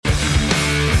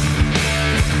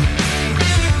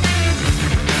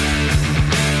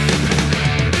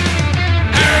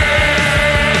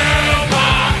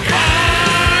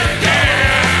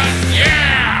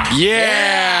Yeah.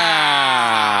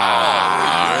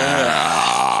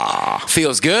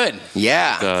 Feels good.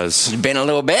 Yeah. It does. Been a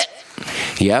little bit.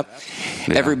 Yep.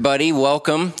 Yeah. Everybody,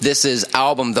 welcome. This is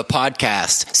Album the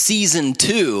Podcast, Season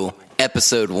 2,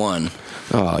 Episode 1.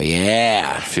 Oh,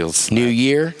 yeah. Feels New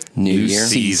year, New year.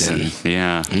 season.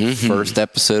 Yeah. First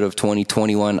episode of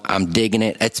 2021. I'm digging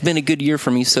it. It's been a good year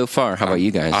for me so far. How about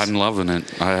you guys? I'm loving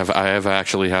it. I have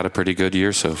actually had a pretty good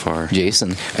year so far.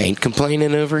 Jason? I ain't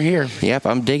complaining over here. Yep,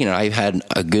 I'm digging it. I've had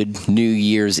a good New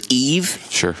Year's Eve.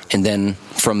 Sure. And then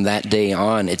from that day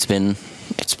on, it's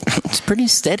pretty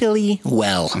steadily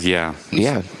well. Yeah.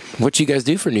 Yeah. What you guys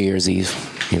do for New Year's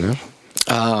Eve? You know?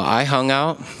 I hung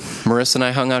out. Marissa and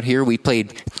I hung out here. We played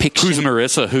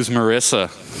Pictionary. Who's Marissa?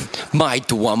 My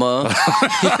Dwumma.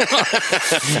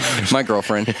 My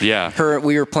girlfriend. Yeah.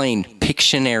 We were playing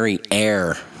Pictionary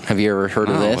Air. Have you ever heard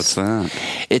of this? What's that?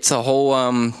 It's a whole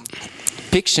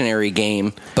Pictionary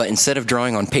game, but instead of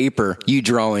drawing on paper, you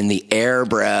draw in the air,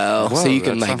 bro. Whoa, so you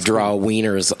can that like sounds draw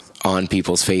wieners on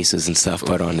people's faces and stuff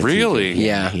put on the Really? TV.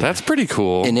 Yeah. That's pretty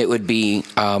cool. And it would be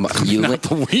you Not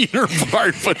the wiener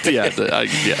part, but yeah.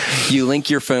 you link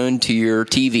your phone to your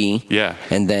TV. Yeah.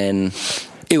 And then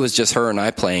it was just her and I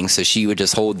playing, so she would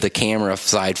just hold the camera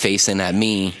side facing at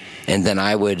me, and then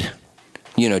I would,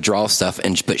 draw stuff,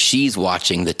 but she's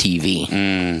watching the TV.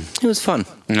 It was fun.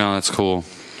 No, that's cool.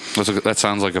 That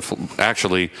sounds like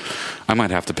actually, I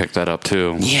might have to pick that up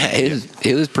too. Yeah,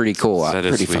 it was pretty cool. That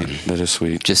is pretty sweet. fun. That is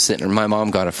sweet. Just sitting. My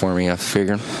mom got it for me. I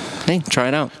figured, hey, try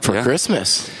it out For Yeah.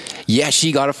 Christmas. Yeah,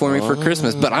 she got it for me for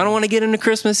Christmas, but I don't want to get into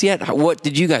Christmas yet. What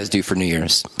did you guys do for New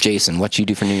Year's? Jason, what you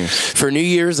do for New Year's? For New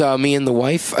Year's, me and the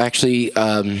wife actually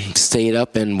stayed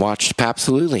up and watched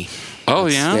Papsalutely. Oh,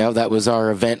 yeah? Yeah, that was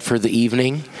our event for the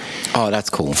evening. Oh, that's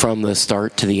cool. From the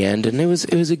start to the end, and it was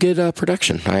a good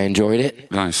production. I enjoyed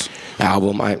it. Nice.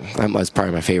 Album, that was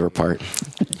probably my favorite part.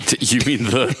 You mean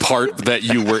the part that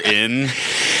you were in?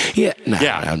 Yeah,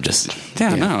 Yeah. I'm just.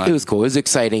 Yeah, no, it was cool. It was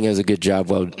exciting. It was a good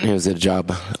job. It was a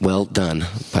job well done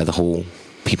by the whole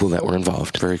people that were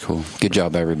involved. Very cool. Good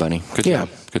job, everybody. Good Yeah. job.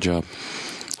 Good job.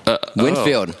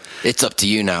 Winfield, it's up to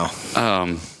you now.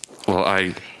 Well,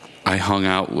 I hung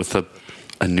out with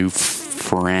a new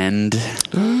friend.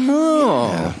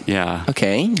 Oh, Yeah.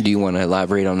 okay. Do you want to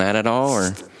elaborate on that at all,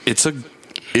 or? It's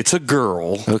a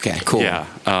girl. Okay, Cool. Yeah.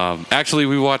 Actually,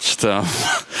 we watched.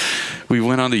 We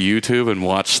went onto YouTube and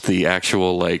watched the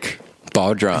actual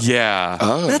Ball drop. Yeah.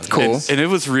 Oh, That's cool. And it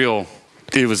was real.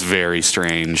 It was very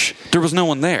strange. There was no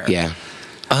one there. Yeah.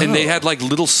 And they had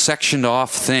little sectioned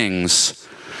off things.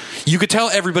 You could tell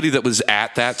everybody that was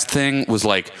at that thing was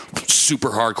super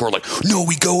hardcore. No,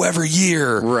 we go every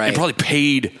year. Right. And probably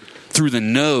paid through the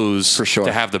nose For sure.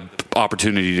 to have the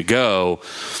opportunity to go.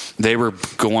 They were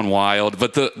going wild,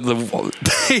 but they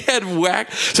had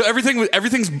whack. So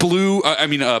everything's blue.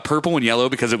 Purple and yellow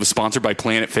because it was sponsored by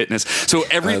Planet Fitness. So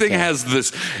everything has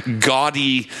this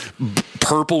gaudy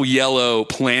purple yellow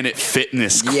Planet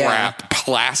Fitness crap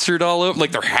plastered all over.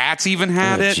 Their hats even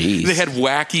had it. Geez. They had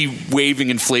wacky waving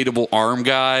inflatable arm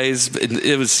guys.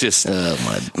 It was just,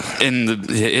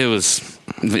 it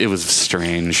was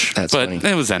strange. That's but funny.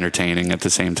 it was entertaining at the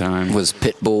same time. Was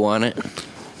Pitbull on it?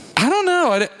 I don't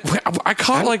know. I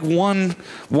caught one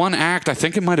act. I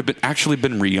think it might have been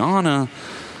Rihanna.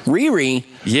 Riri?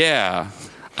 Yeah.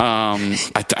 I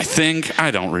think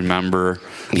I don't remember.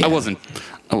 Yeah. I wasn't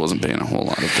paying a whole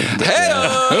lot of attention.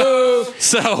 Hey!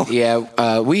 So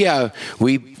Yeah,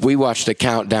 we watched a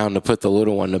countdown to put the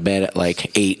little one to bed at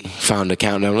 8. Found a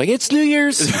countdown it's New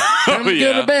Year's. Time to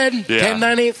go to bed. Yeah. 10,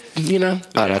 9, 8.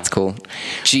 Oh, that's cool.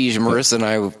 Geez, Marissa and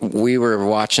I, we were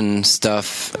watching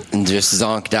stuff and just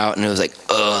zonked out, and it was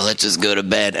let's just go to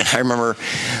bed. And I remember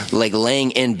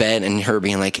laying in bed and her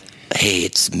being hey,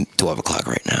 it's 12 o'clock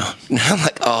right now. And I'm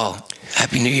oh,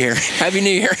 Happy New Year. Happy New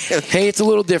Year. Hey, it's a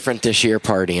little different this year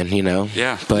partying,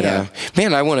 Yeah. But, Yeah.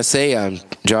 man, I want to say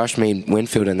Josh made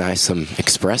Winfield and I some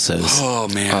espressos. oh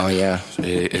man. Oh, yeah.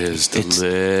 It is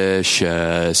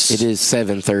delicious. It is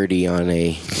 7:30 on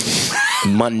a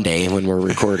Monday when we're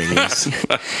recording this.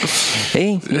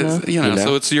 Hey,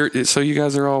 So you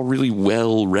guys are all really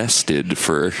well rested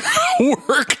for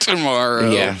work tomorrow.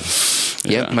 Yeah.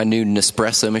 Yep, my new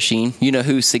Nespresso machine. You know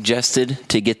who suggested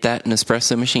to get that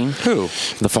Nespresso machine? Who?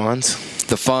 The Fonz?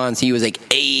 The Fonz. He was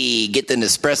hey, get the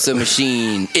Nespresso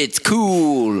machine. It's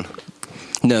cool.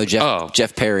 No,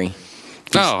 Jeff Perry.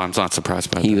 Oh, I'm not surprised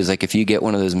by that. He was if you get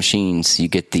one of those machines, you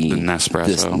get the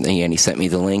Nespresso. and he sent me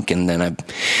the link, and then I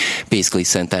basically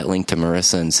sent that link to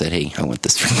Marissa and said, hey, I want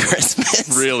this for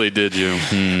Christmas. Really, did you?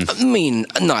 I mean,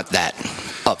 not that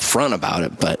upfront about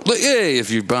it, but Like, hey,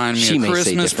 if you're buying She me may a say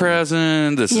Christmas different.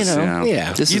 present, this is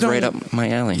yeah. this You is right don't- up my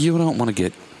alley. You don't want to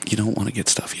get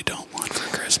stuff you don't want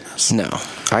for Christmas. No.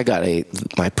 I got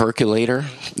my percolator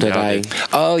that Yeah,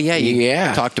 Oh, yeah. You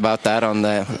Yeah. talked about that on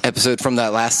the episode from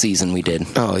that last season we did.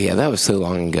 Oh yeah, that was so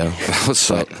long ago. That was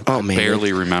so, Oh, man. I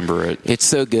barely remember it. It's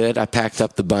so good. I packed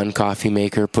up the bun coffee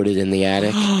maker, put it in the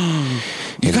attic.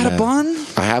 You got a bun?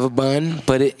 I have a bun,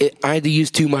 but I had to use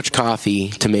too much coffee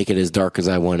to make it as dark as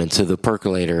I wanted. So the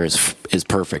percolator is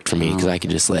perfect for me because I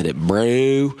can just let it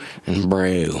brew and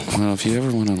brew. Well, if you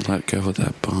ever want to let go of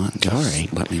that bun, just All right.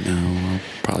 let me know. I'll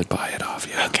probably buy it off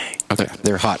you. Okay. Okay.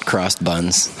 They're hot crossed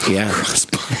buns. Yeah. Buns.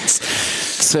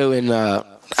 So in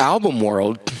album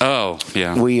world, Oh,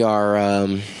 yeah. we are a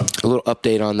little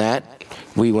update on that.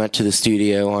 We went to the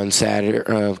studio on Saturday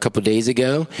a couple of days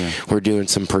ago. Yeah. We're doing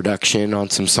some production on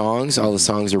some songs. All the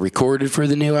songs are recorded for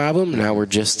the new album. Now we're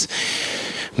just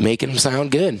making them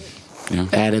sound good. Yeah.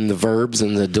 Adding the verbs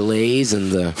and the delays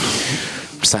and the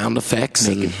sound effects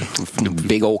and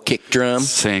Big old kick drum.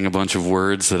 Saying a bunch of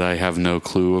words that I have no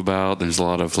clue about. There's a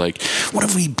lot of like, what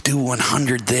if we do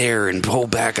 100 there and pull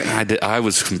back? I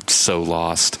was so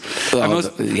lost.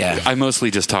 I mostly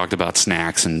just talked about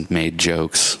snacks and made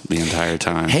jokes the entire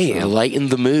time. hey, it so. lightened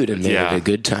the mood and made Yeah. it a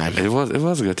good time. It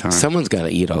was a good time. Someone's got to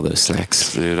eat all those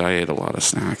snacks. Dude, I ate a lot of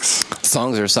snacks.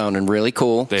 Songs are sounding really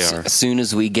cool. They are. As soon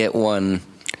as we get one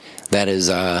that is,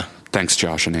 Thanks,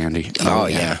 Josh and Andy. oh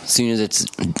yeah. As soon as it's,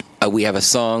 we have a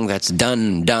song that's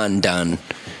done,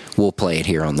 we'll play it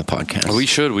here on the podcast. We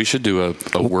should do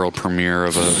a world premiere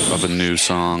of a new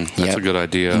song. That's Yep. a good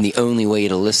idea. And the only way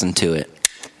to listen to it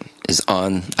is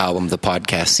on Album the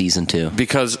Podcast Season 2.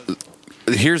 Because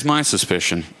here's my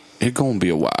suspicion. It's going to be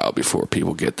a while before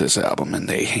people get this album in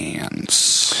their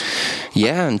hands.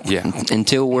 Yeah, Yeah.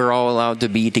 until we're all allowed to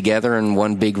be together in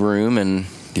one big room and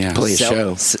Yeah. Play a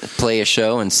show. play a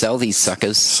show and sell these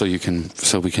suckers. So we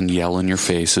can yell in your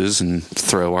faces and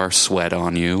throw our sweat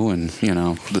on you, and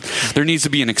there needs to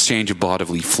be an exchange of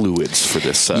bodily fluids for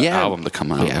this album to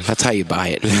come out. Yeah, that's how you buy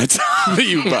it. That's how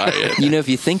you buy it. You know, if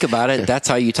you think about it, that's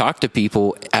how you talk to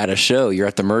people at a show. You're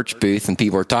at the merch booth and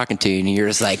people are talking to you, and you're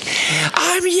just like,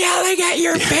 I'm yelling at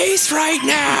your face right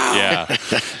now.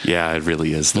 Yeah, it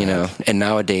really is. That. You know, and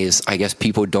nowadays, I guess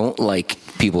people don't like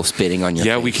people spitting on your face.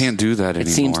 Yeah, we can't do that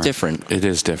anymore. It seems different. It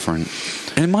is different.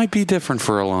 And it might be different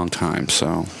for a long time,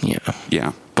 so.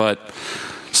 Yeah. But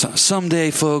someday,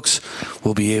 folks,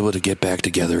 we'll be able to get back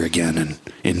together again and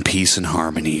in peace and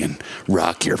harmony and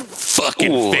rock your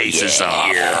fucking faces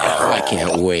off. I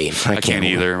can't wait. I can't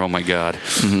wait. either. Oh, my God.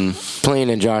 Playing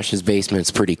in Josh's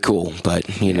basement's pretty cool, but,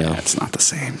 Yeah, it's not the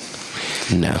same.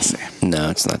 no. No,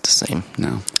 it's not the same.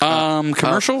 No.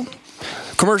 Commercial?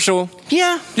 Commercial.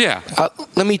 Yeah. Yeah.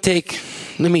 Let me take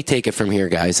it from here,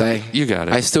 guys. You got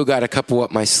it. I still got a couple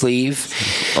up my sleeve.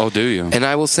 Oh, do you? And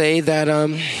I will say that,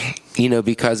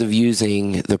 because of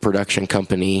using the production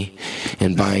company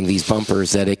and buying these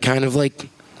bumpers, that it kind of like,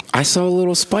 I saw a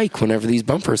little spike whenever these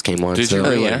bumpers came on. Did you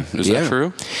really? yeah. Is that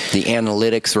true? The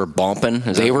analytics were bumping. Is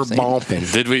that They what were you're saying?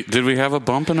 bumping. Did we have a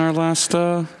bump in our last?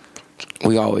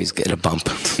 We always get a bump.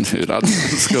 Dude,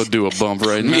 let's go do a bump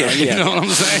right now. Yeah. You know what I'm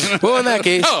saying? Well, in that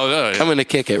case, yeah. I'm going to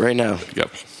kick it right now. Yep.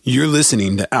 You're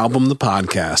listening to Album the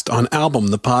Podcast on Album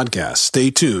the Podcast. Stay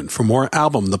tuned for more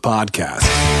Album the Podcast.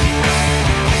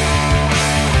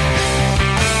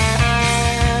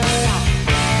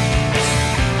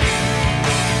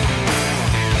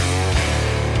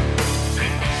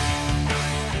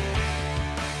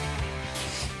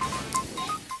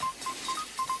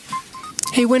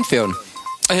 Hey, Winfield,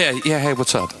 Hey,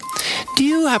 what's up? do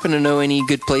you happen to know any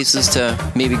good places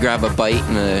to maybe grab a bite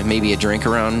and maybe a drink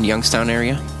around Youngstown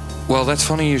area? Well, that's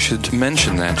funny you should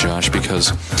mention that, Josh,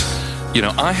 because,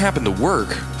 I happen to work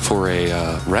for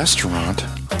a restaurant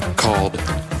called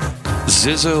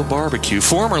Zizzo Barbecue,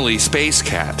 formerly Space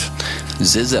Cat.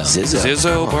 Zizzo.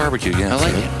 Zizzo Barbecue, yeah. I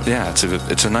like it. Yeah,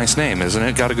 it's a nice name, isn't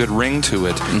it? Got a good ring to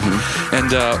it. Mm-hmm.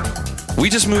 And we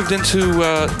just moved into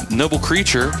Noble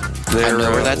Creature. I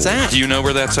know where that's at. Do you know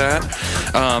where that's at?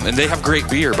 And they have great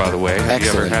beer, by the way. Have you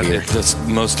ever Excellent had beer. it? That's the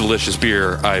most delicious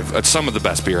beer it's some of the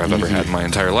best beer I've ever had in my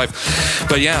entire life.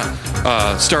 But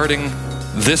yeah, starting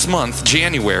this month,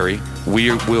 January,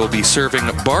 we will be serving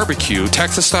barbecue,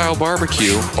 Texas-style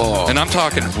barbecue, and I'm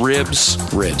talking ribs,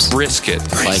 brisket,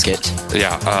 Like it.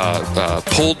 yeah,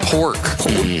 pulled pork,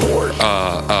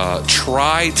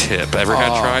 tri-tip. Ever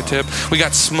had tri-tip? We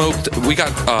got smoked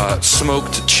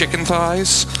chicken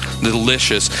thighs,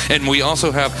 delicious, and we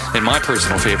also have, and my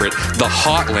personal favorite, the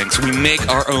hot links. We make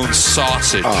our own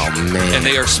sausage. Oh, man. And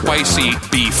they are spicy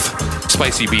beef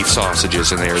spicy beef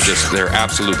sausages, and they're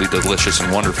absolutely delicious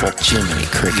and wonderful. Jiminy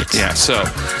Crickets. Yeah, so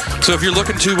if you're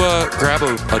looking to grab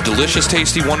a delicious,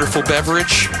 tasty, wonderful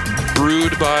beverage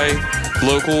brewed by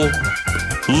local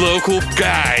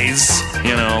guys,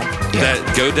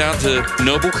 that go down to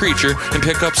Noble Creature and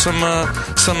pick up some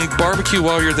barbecue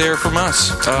while you're there from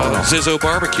us. Zizzo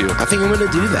Barbecue. I think I'm going to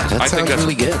do that. That sounds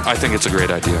really good. I think it's a great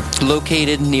idea.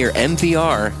 Located near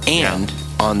MVR and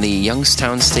on the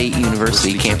Youngstown State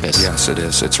University campus. Yes, it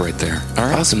is. It's right there. All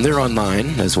right. Awesome. They're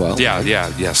online as well.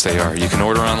 Yes, they are. You can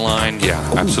order online.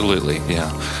 Yeah, absolutely. Yeah.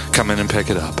 Come in and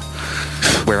pick it up.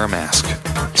 Wear a mask.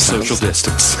 Social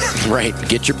distance. Right.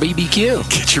 Get your BBQ.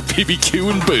 Get your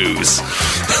BBQ and booze.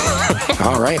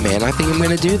 All right, man. I think I'm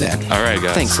going to do that. All right,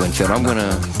 guys. Thanks, Linfield. I'm going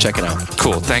to check it out.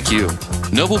 Cool. Thank you.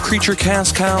 Noble Creature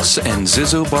Cask House and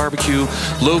Zizzo Barbecue,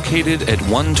 located at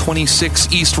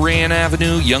 126 East Rayan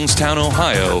Avenue, Youngstown,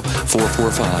 Ohio,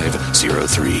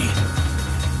 44503.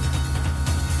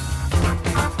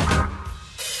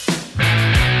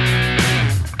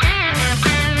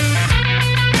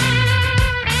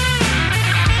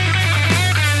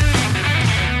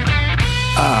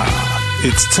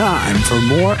 It's time for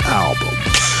more album.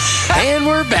 And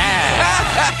we're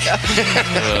back.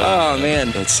 Oh, man.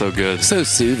 That's so good. So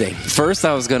soothing. First,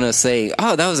 I was going to say,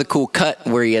 oh, that was a cool cut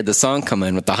where you had the song come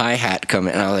in with the hi-hat come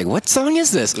in. And I was like, what song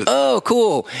is this? Oh,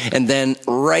 cool. And then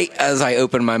right as I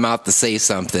opened my mouth to say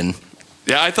something.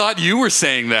 Yeah, I thought you were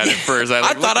saying that at first.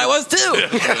 I thought I was too.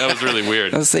 That was really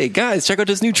weird. I was saying, guys, check out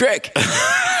this new trick.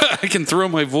 I can throw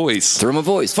my voice. Throw my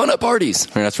voice. Fun at parties.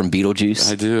 And that's from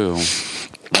Beetlejuice. I do.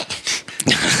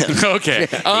 Okay.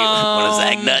 What a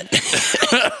zag nut.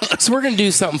 So we're going to do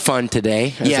something fun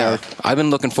today. Yeah, I've been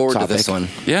looking forward to this topic.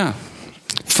 one. Yeah.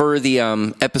 For the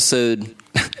episode,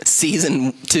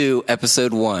 season 2,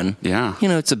 episode 1. Yeah.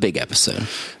 It's a big episode.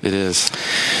 It is.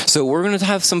 So we're going to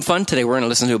have some fun today. We're going to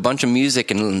listen to a bunch of music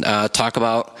and talk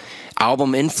about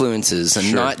album influences,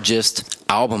 and not just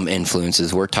album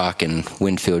influences. We're talking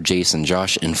Winfield, Jason,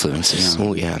 Josh influences.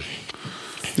 Oh, yeah.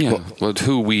 Yeah. Well,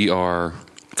 who we are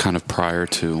kind of prior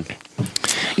to.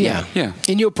 Yeah. Yeah.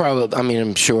 And you'll probably,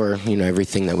 I'm sure,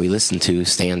 everything that we listen to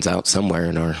stands out somewhere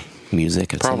in our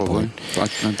music at some point. I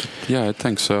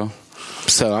think so.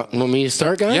 So, want me to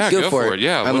start, guys? Yeah, go for it.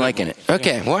 Yeah. I'm liking it.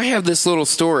 Okay. Well, I have this little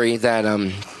story that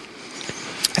I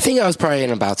think I was probably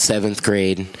in about 7th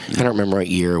grade. I don't remember what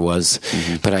year it was,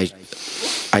 but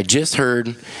I just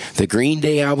heard the Green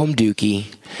Day album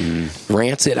Dookie,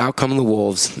 Rancid, Out Come the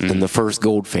Wolves, and the first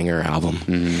Goldfinger album.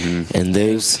 And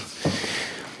those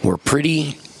were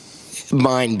pretty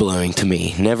mind-blowing to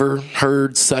me. Never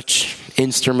heard such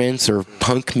instruments or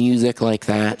punk music like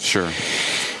that. Sure.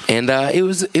 And it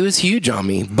was huge on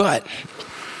me. But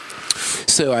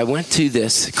so I went to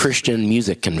this Christian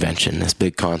music convention, this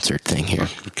big concert thing here.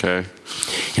 Okay.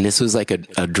 And this was like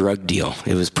a drug deal.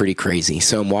 It was pretty crazy.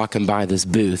 So I'm walking by this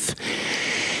booth,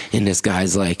 and this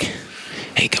guy's like,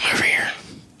 hey, come over here.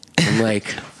 I'm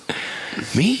like,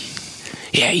 me?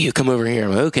 Yeah, you come over here.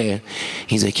 I'm like, okay.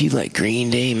 He's like, you like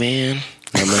Green Day, man?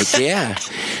 I'm like, yeah.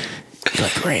 You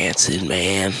like Rancid,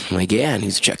 man? I'm like, yeah. And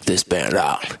he's check this band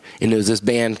out. And it was this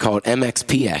band called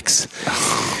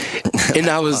MXPX. And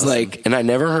I was like, and I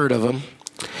never heard of them.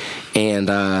 And,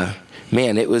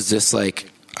 man, it was just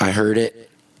like, I heard it,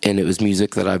 and it was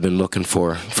music that I've been looking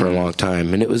for a long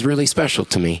time. And it was really special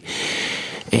to me.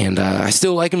 And I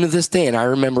still like him to this day. And I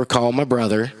remember calling my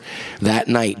brother that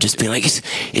night, just being like,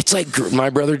 it's like my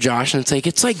brother Josh, and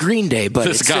it's like Green Day, but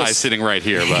this guy's sitting right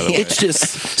here, by the way. It's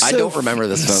just I don't remember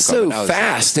this phone call. So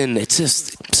fast, and it's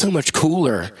just so much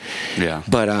cooler. Yeah.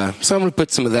 But so I'm gonna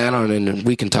put some of that on, and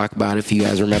we can talk about if you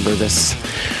guys remember this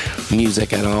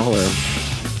music at all. Or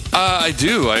I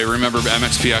do. I remember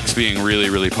MXPX being really,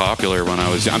 really popular when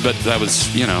I was young, but that was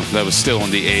still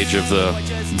in the age of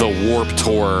the Warped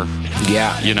Tour.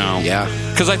 Yeah. Yeah.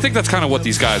 Because I think that's kind of what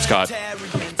these guys got.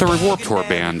 They were a Warped Tour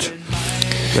band.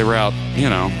 They were out,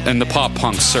 in the pop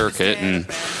punk circuit, and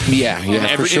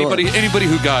for sure. anybody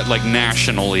who got like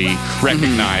nationally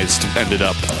recognized ended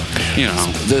up,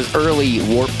 Those early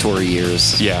Warped Tour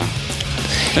years. Yeah.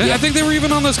 And I think they were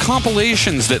even on those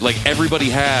compilations that like everybody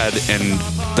had, and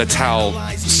that's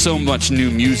how so much new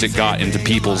music got into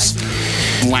people's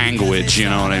language, you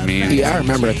know what I mean? Yeah, I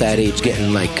remember at that age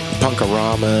getting like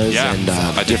Punkaramas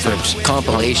and different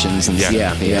compilations. And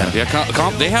Yeah,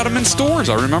 they had them in stores.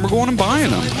 I remember going and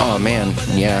buying them. Oh, man,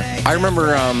 yeah. I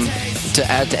remember to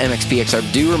add to MXPX, I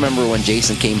do remember when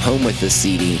Jason came home with this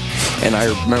CD, and I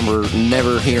remember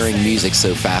never hearing music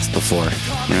so fast before.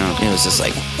 Yeah. And it was just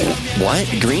like, what?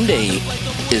 Green Day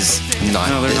is not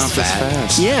No, they're this not this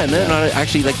fast. Yeah, no, not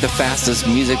actually. Like the fastest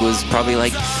music was probably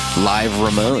like live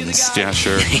Ramones. Yeah,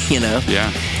 sure. You know?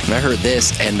 Yeah. And I heard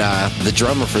this, and the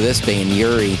drummer for this band,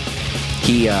 Yuri,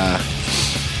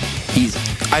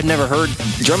 I'd never heard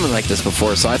drumming like this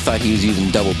before, so I thought he was using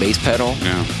double bass pedal.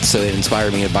 Yeah. So it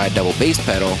inspired me to buy a double bass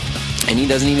pedal, and he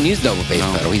doesn't even use double bass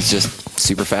No. pedal. He's just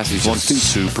super fast. He's one two.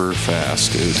 Super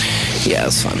fast, dude. Yeah,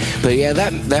 it's fun. But yeah,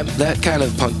 that kind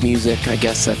of punk music, I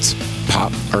guess that's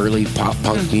early pop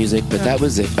punk music, but that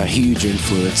was a huge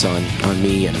influence on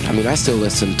me. And I mean, I still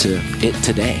listen to it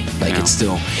today. Like, Yeah. it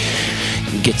still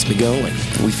gets me going.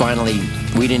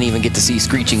 We didn't even get to see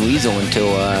Screeching Weasel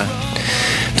until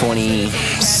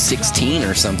 2016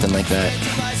 or something like that.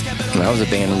 And that was a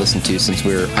band to listen to since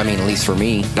at least for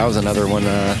me, that was another one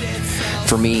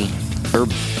for me, or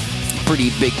pretty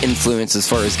big influence as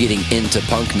far as getting into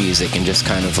punk music and just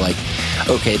kind of like,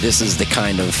 okay, this is the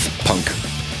kind of punk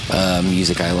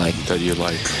music I like. That you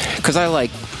like. Because I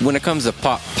like, when it comes to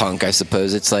pop punk, I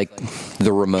suppose, it's like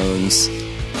the Ramones.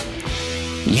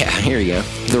 Yeah, here you go.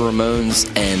 The Ramones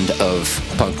end of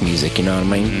punk music, you know what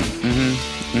I mean?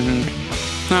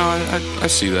 No, I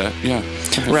see that. Yeah.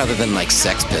 Rather than like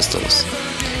Sex Pistols.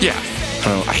 Yeah.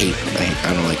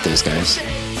 I don't like those guys.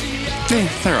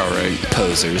 They're all right.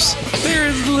 Posers. They're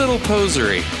a little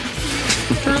posery.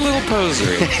 They're a little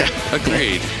posery.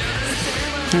 Agreed.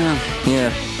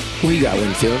 Yeah. What you got,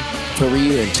 Winfield? What were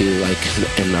you into, like,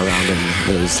 around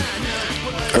in those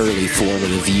early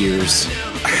formative years?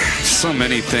 So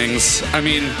many things. I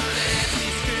mean,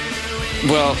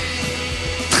 well,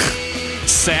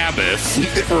 Sabbath.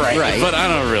 Right. But I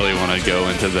don't really want to go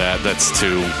into that. That's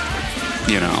too,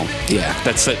 Yeah.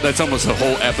 That's almost a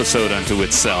whole episode unto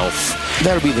itself.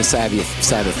 That'll be the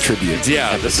Sabbath tribute.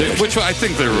 Yeah, episode. which I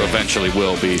think there eventually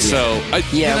will be. So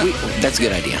That's a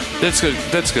good idea. that's good.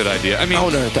 That's a good idea. I mean,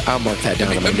 I'll mark that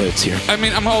down in my notes here. I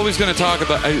mean, I'm always going to talk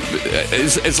about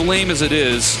as lame as it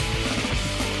is.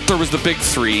 There was the big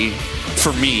three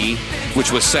for me,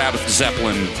 which was Sabbath,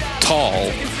 Zeppelin,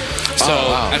 Tall. So,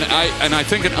 wow. and I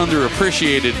think an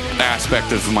underappreciated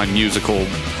aspect of my musical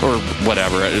or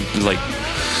whatever, like,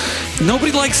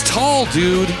 nobody likes Tall,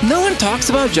 dude. No one talks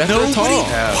about Jethro Nobody Tull.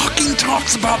 fucking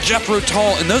talks about Jethro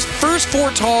Tull. And those first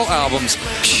 4 Tall albums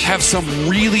have some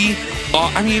really...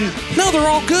 they're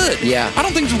all good. Yeah. I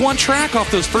don't think there's one track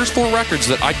off those first 4 records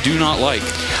that I do not like.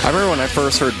 I remember when I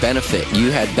first heard Benefit.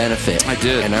 You had Benefit. I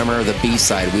did. And I remember the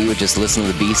B-side. We would just listen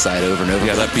to the B-side over and over.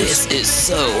 Yeah, Like, that B- this is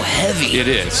so heavy. It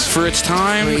is. For its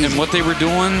time and what they were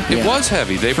doing, it Yeah. was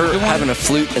heavy. They were doing... Having a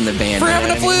flute in the band. For you know having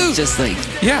what a I mean? flute. It's just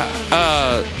like, Yeah,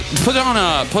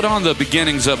 put on the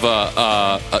beginnings of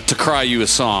 "To Cry You a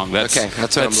Song." That's Okay,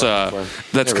 that's what I'm looking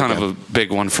for. That's There we kind go. of a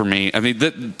big one for me. I mean,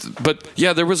 but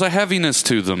yeah, there was a heaviness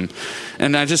to them,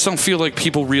 and I just don't feel like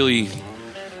people really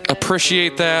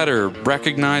appreciate that or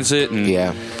recognize it. And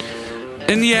Yeah.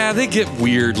 they get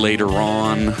weird later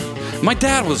on. My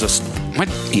dad was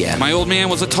my old man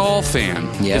was a Tall fan.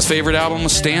 Yeah. His favorite album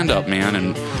was Stand Up, man,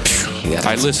 and yeah,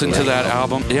 I listened to that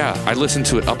album. Yeah, I listened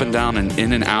to it up and down and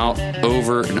in and out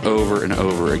over and over and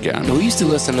over again. We used to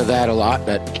listen to that a lot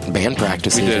at band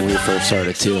practices We did. when we first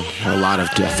started, too. A lot of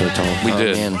Jethro Tull. We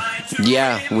did. Man.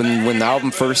 Yeah, when the album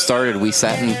first started, we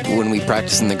sat when we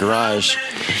practiced in the garage.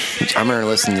 I remember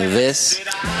listening to this,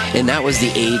 and that was the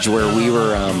age where we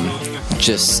were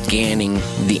just scanning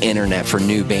the internet for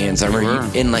new bands. I remember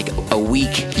were. in like a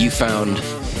week,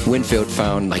 Winfield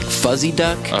found like Fuzzy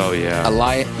Duck. Oh, yeah.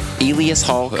 Elias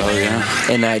Hawk. Oh, yeah.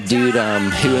 And that dude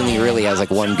who only really has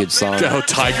like one good song. Oh,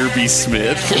 Tiger B.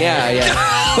 Smith.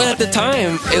 Yeah. But at the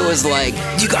time, it was like,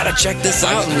 you gotta check this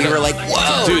out. And we were like,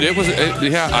 whoa. Dude,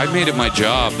 I made it my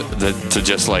job to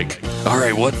just like, all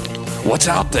right, what's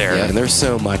out there? Yeah, and there's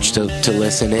so much to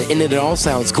listen. And it all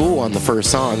sounds cool on the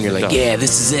first song. You're like, yeah,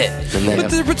 this is it. And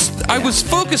then But I was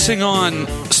focusing on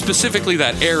specifically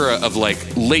that era of like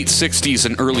late 60s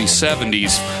and early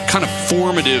 70s, kind of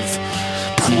formative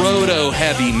proto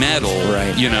heavy metal,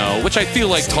 Right. Which I feel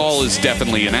like Tall is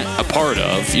definitely a part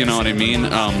of, you know what I mean?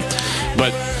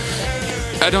 But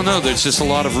I don't know, there's just a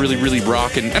lot of really, really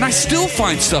rockin', and I still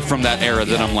find stuff from that era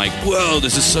that I'm like, whoa,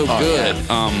 this is so good.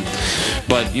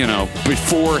 But,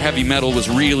 before heavy metal was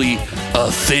really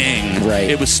a thing, Right.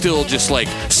 it was still just like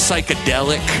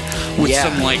psychedelic with Yeah.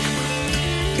 some like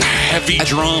heavy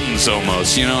drums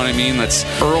almost, you know what I mean? That's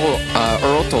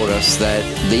Earl told us that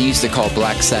they used to call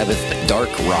Black Sabbath dark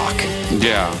rock.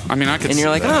 yeah. I mean, I could. And you're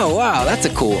see like, that. oh, wow, that's a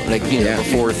cool,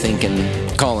 before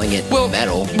calling it well,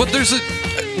 metal. But there's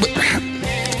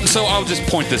So I'll just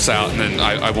point this out, and then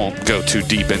I won't go too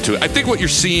deep into it. I think what you're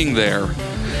seeing there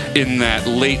in that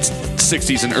late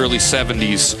 60s and early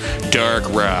 70s dark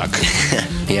rock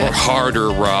Yeah. or harder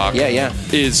rock Yeah.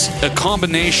 is a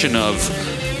combination of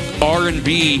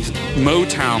R&B,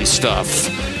 Motown stuff,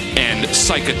 and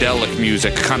psychedelic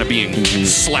music kind of being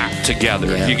slapped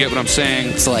together. Yeah. You get what I'm saying?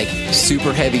 It's like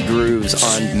super heavy grooves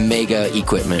on mega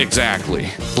equipment. Exactly.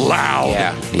 Loud.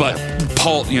 Yeah. But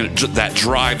that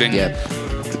driving. Yep.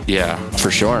 Yeah.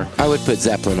 For sure. I would put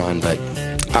Zeppelin on, but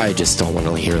I just don't want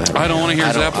to hear that. I don't want to hear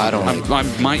I don't- Zeppelin. I don't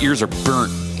like- my ears are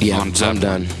burnt Yeah, on Zeppelin. I'm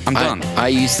done. I'm done. I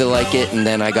used to like it, and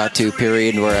then I got to a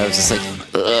period where I was just like,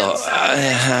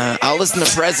 ugh, I'll listen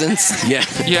to Presence. Yeah.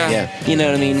 Yeah. You know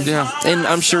what I mean? Yeah. And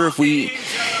I'm sure if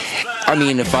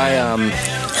I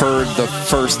heard the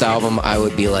first album, I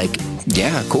would be like,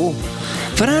 yeah, cool.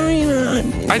 But I don't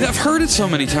even. I've heard it so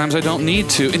many times I don't need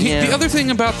to. And Yeah. the other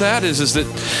thing about that is that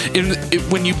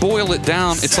when you boil it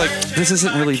down, it's like this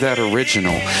isn't really that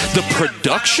original. The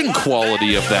production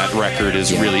quality of that record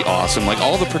is really awesome. Like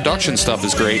all the production stuff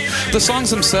is great. The songs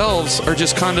themselves are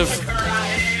just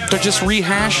they're just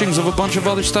rehashings of a bunch of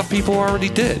other stuff people already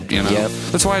did. You know, Yep.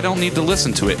 that's why I don't need to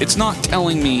listen to it. It's not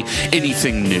telling me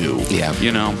anything new. Yeah.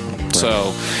 You know.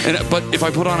 So, but if I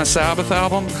put on a Sabbath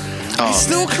album, I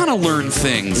still kind of learn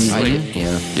things. Like,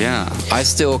 yeah. I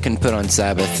still can put on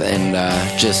Sabbath and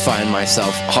just find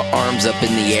myself arms up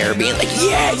in the air, being like,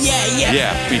 yeah.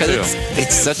 Yeah, me 'Cause too.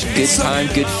 It's such a good time,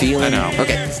 good feeling. I know.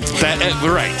 Okay.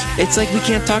 Right. It's like we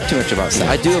can't talk too much about Sabbath.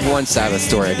 I do have one Sabbath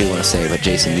story I do want to say, but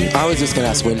Jason, you. I was just gonna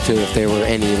ask Winfield if there were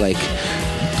any like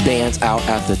bands out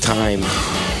at the time,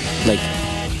 like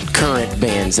current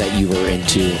bands that you were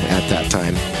into at that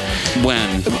time.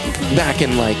 When? Back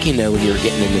in like when you were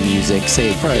getting into music,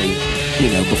 say probably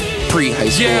pre-high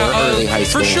school or early high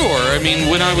school. for sure. I mean,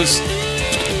 when I was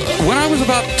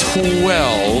about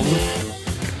 12,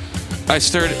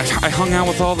 I hung out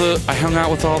with all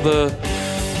the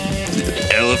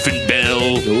Elephant Bell,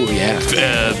 Oh yeah.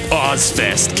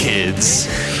 Ozfest kids.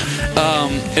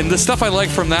 And the stuff I like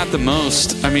from that the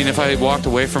most, I mean, if I walked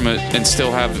away from it and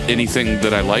still have anything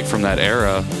that I like from that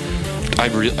era,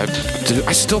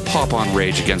 I still pop on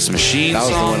Rage Against the Machine That was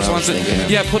the one songs. I was thinking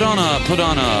of. Yeah, put on a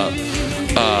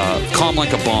Calm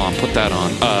Like a Bomb. Put that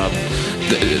on.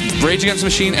 Rage Against the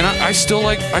Machine, and I still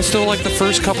like the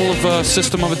first couple of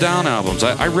System of a Down albums.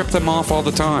 I rip them off all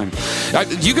the time.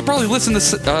 You could probably listen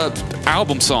to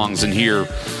album songs and hear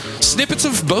snippets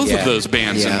of both of those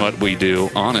bands and what we do.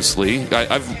 Honestly,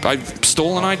 I've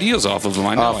stolen ideas off of them.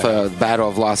 I know. Off Battle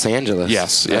of Los Angeles.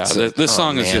 Yes, yeah. This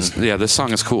song is just this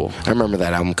song is cool. I remember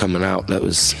that album coming out. That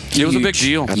was It was a big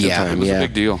deal at the time. It was a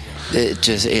big deal.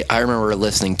 I remember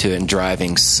listening to it and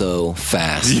driving so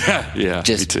fast. Yeah,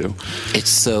 Just, me too. It's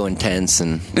so intense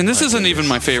and this isn't even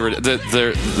my favorite.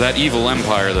 That Evil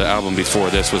Empire, the album before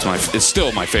this, it's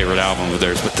still my favorite album of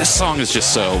theirs. But this song is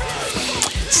just so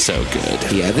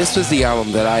good. Yeah, this was the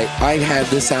album that I had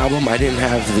this album. I didn't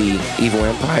have the Evil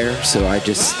Empire, so I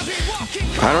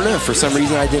don't know. For some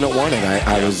reason, I didn't want it.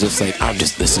 I was just like,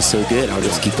 this is so good. I'll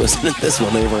just keep listening to this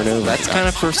one over and over. that's kind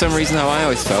of for some reason how I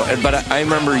always felt. But I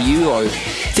remember you always.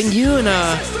 I think you and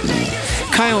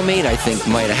Kyle Mate, I think,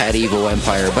 might have had Evil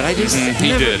Empire, but I just He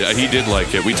did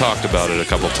like it. We talked about it a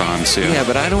couple times. Yeah,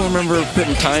 but I don't remember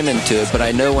putting time into it. But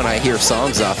I know when I hear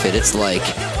songs off it, it's like,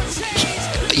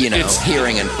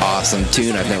 hearing an awesome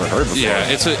tune I've never heard before. Yeah,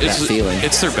 it's feeling.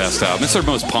 It's their best album. It's their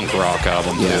most punk rock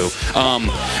album too.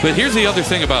 But here's the other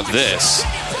thing about this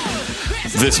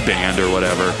band or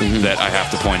whatever that I have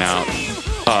to point out.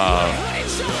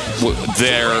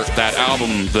 That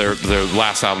album, their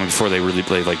last album before they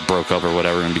broke up or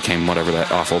whatever and became whatever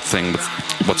that awful thing with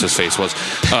what's his face was.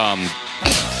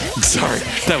 Sorry,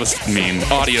 that was mean.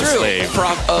 Audio Slave.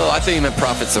 I think you meant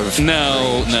Prophets of...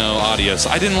 No, Audios.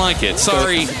 I didn't like it.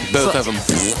 Sorry. Both of them.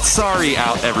 Sorry,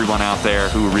 everyone out there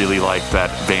who really liked that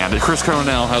band. Chris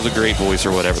Cornell has a great voice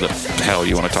or whatever the hell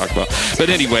you want to talk about. But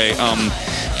anyway,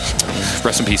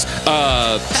 rest in peace.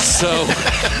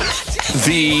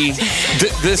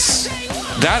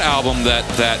 That album,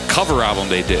 that cover album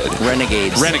they did,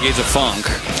 Renegades of Funk.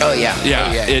 Oh yeah.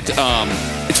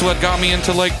 It's what got me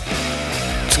into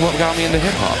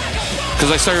hip hop. Because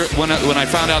I started when I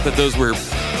found out that those were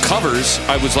covers,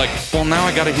 I was like, well, now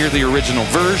I got to hear the original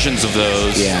versions of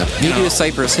those. Yeah, you do a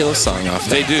Cypress Hill song off that.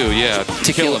 They do, yeah.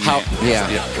 To Kill a Man.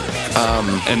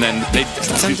 And then they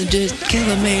something just kill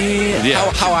a man. Yeah.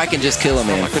 How I can just kill a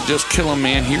man. I could just kill a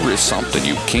man. Here is something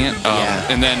you can't.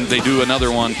 And then they do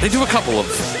another one. They do a couple of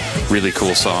really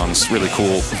cool songs, really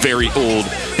cool, very old,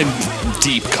 and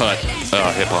deep cut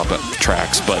hip hop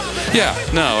tracks. But yeah,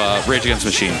 no, Rage Against the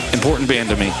Machine, important band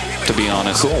to me, to be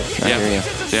honest. Cool. I Yeah, hear you.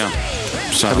 yeah.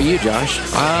 So How about you, Josh?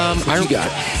 What you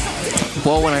got?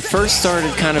 Well, when I first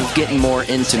started kind of getting more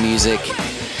into music,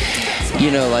 you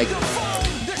know, like,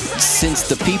 since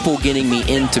the people getting me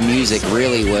into music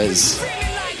really was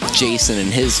Jason and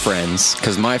his friends,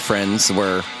 because my friends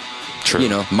were, True. you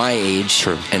know, my age,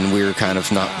 True. and we were kind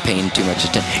of not paying too much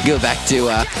attention. Go back to,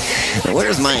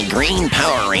 where's my green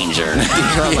Power Ranger?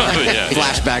 Yeah.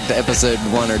 Flashback to episode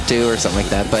 1 or 2 or something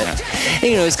like that. But,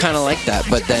 you know, it's kind of like that.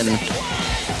 But then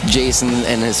Jason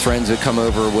and his friends would come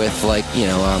over with, like,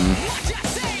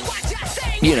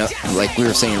 like we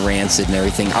were saying, Rancid and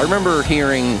everything. I remember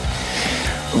hearing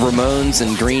Ramones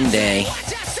and Green Day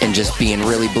and just being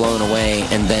really blown away,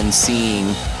 and then seeing,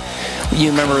 you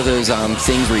remember those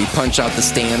things where you punch out the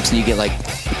stamps and you get like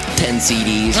 10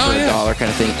 CDs for $1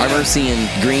 kind of thing. I remember seeing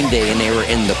Green Day and they were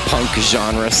in the punk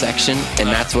genre section, and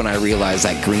that's when I realized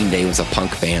that Green Day was a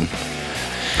punk band.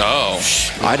 Oh,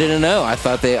 I didn't know. I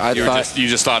thought you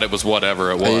just thought it was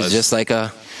whatever it was. it was just like a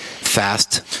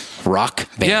fast rock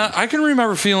band. Yeah, I can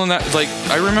remember feeling that. Like,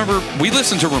 I remember we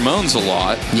listened to Ramones a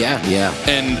lot. Yeah.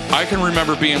 And I can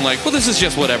remember being like, well, this is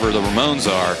just whatever the Ramones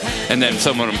are. And then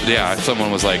someone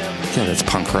was like, yeah, that's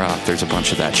punk rock. There's a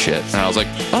bunch of that shit. And I was like,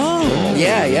 oh.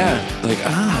 Yeah. Like,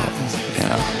 oh.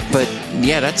 Yeah. But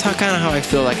yeah, that's how I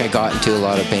feel like I got into a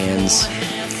lot of bands.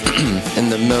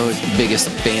 And the biggest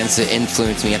bands that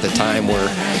influenced me at the time were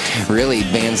really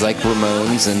bands like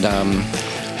Ramones and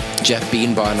Jeff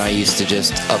Bedenbaugh and I used to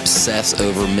just obsess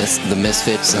over the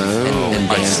Misfits and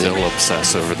I bands. still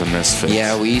obsess over the Misfits.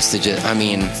 Yeah, we used to just,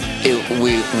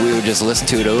 we would just listen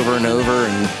to it over and over,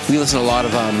 and we listened to a lot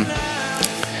of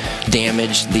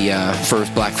Damage, the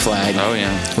first Black Flag. Oh,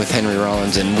 yeah. With Henry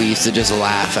Rollins, and we used to just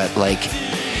laugh at, like,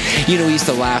 we used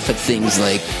to laugh at things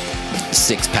like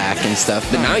Six Pack and stuff,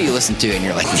 but now you listen to it and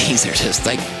you're like, these are just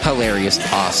like hilarious,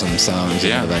 awesome songs.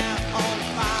 Yeah.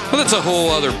 Well, that's a whole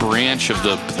other branch of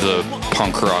the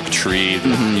punk rock tree.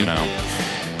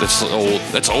 That, that's old.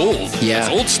 That's old. Yeah. That's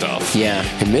old stuff. Yeah.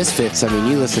 And Misfits, I mean,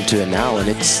 you listen to it now and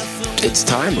it's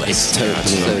timeless. It's totally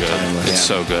It's so good. timeless. It's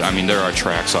so good. I mean, there are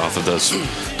tracks off of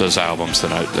those albums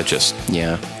that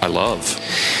I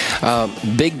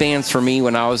love. Big bands for me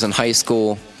when I was in high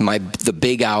school, the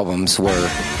big albums were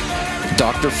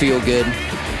Dr. Feelgood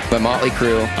by Motley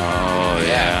Crue. Oh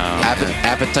yeah.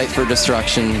 Appetite for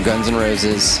Destruction, Guns N'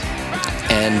 Roses,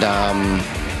 and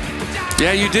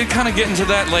Yeah, you did kind of get into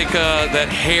that that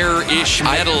hair-ish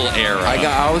metal era.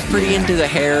 I was pretty into the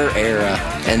hair era,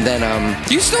 and then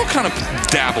You still kind of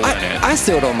dabble in it. I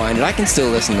still don't mind it. I can still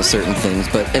listen to certain things,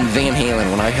 but in Van Halen,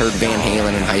 when I heard Van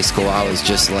Halen in high school, I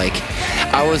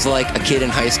was like a kid in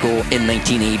high school in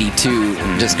 1982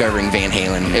 discovering Van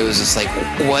Halen. It was just like,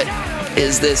 what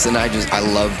is this? And I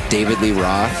love David Lee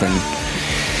Roth,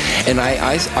 and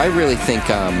I really think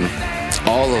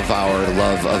all of our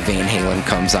love of Van Halen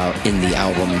comes out in the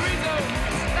album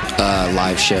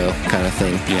live show kind of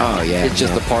thing. Yeah. Oh, yeah. It's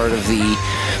just a part of the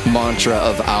mantra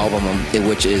of album,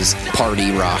 which is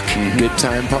party rock. Good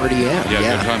time party, yeah.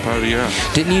 Yeah, good time party, yeah.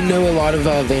 Didn't you know a lot of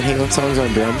Van Halen songs on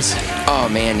drums? Oh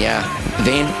man, yeah.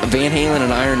 Van Halen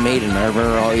and Iron Maiden. I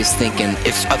remember always thinking,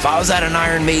 if I was at an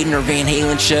Iron Maiden or Van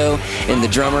Halen show and the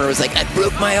drummer was like, I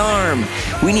broke my arm,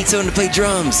 we need someone to play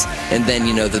drums, and then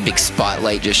the big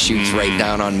spotlight just shoots right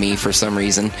down on me for some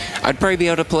reason, I'd probably be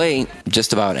able to play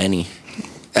just about any.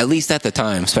 At least at the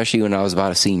time, especially when I was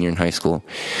about a senior in high school.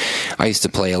 I used to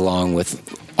play along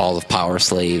with all of Power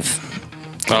Slave,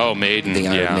 Oh, Maiden. the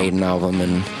Iron Maiden album,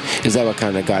 and Is that what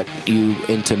kind of got you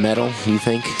into metal, you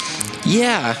think?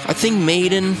 yeah, I think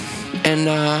Maiden, and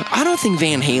I don't think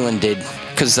Van Halen did,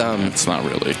 because It's not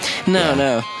really.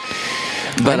 no.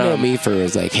 But I know me for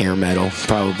was like hair metal,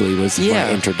 probably was Yeah.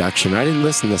 my introduction. I didn't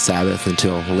listen to Sabbath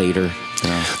until later.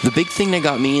 The big thing that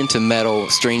got me into metal,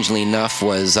 strangely enough,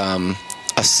 was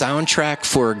a soundtrack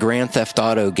for a Grand Theft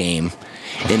Auto game.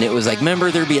 And it was like,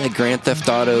 remember there'd be like Grand Theft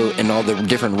Auto and all the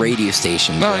different radio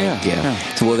stations, Oh, right? yeah.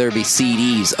 So, well, there'd be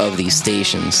CDs of these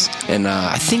stations. And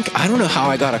I don't know how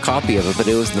I got a copy of it, but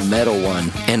it was the metal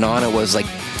one. And on it was like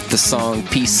the song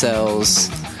Peace Sells,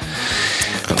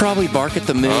 probably Bark at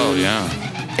the Moon. Oh, yeah.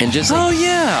 And just Oh,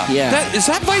 yeah. Yeah. Is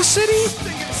that Vice City?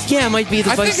 yeah, it might be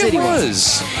the I Vice think City it one.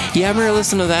 was. Yeah, I remember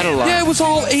listening to that a lot. Yeah, it was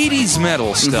all 80s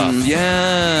metal stuff.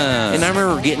 Yeah. And I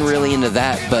remember getting really into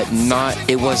that, but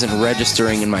it wasn't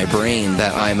registering in my brain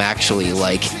that I'm actually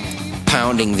like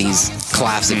pounding these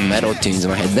classic metal tunes in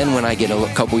my head. Then when I get a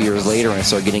couple years later and I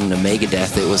started getting into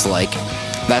Megadeth, it was like,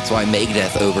 that's why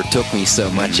Megadeth overtook me so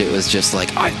much. It was just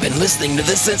like, I've been listening to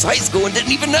this since high school and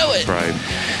didn't even know it. Right.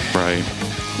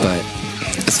 But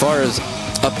as far as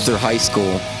up through high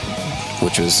school,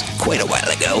 which was quite a while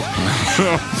ago,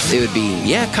 it would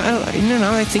be, kind of,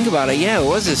 I think about it, it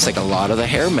was just like a lot of the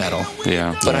hair metal.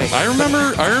 Yeah. But I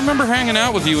remember hanging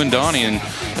out with you and Donnie, and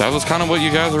that was kind of what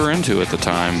you guys were into at the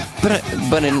time. But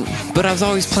I was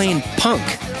always playing punk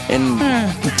and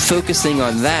focusing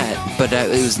on that, but it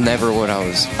was never what I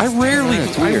was. I weird.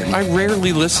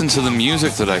 rarely listen to the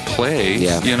music that I play.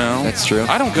 Yeah, that's true.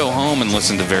 I don't go home and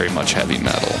listen to very much heavy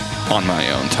metal on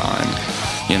my own time.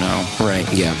 Right,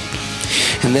 yeah.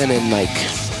 And then in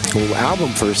when the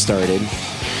album first started,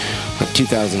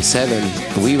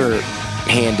 2007, we were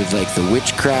handed the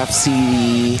Witchcraft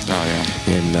CD. Oh yeah.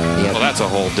 And well, that's a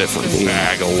whole different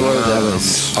bag of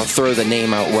worms. I'll throw the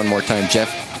name out one more time. Jeff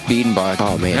Biedenbach.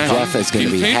 Oh man, Jeff is going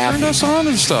to be He happy. turned us on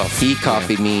and stuff. He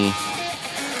copied me,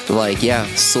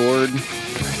 Sword,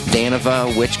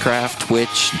 Danova, Witchcraft,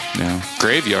 Witch. Yeah.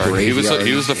 Graveyard. He was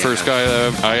the first guy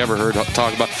that I ever heard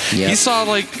talk about. Yeah. He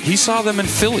saw them in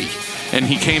Philly, and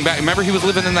he came back. Remember, he was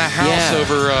living in that house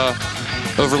over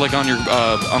on your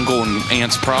uncle and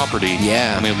aunt's property.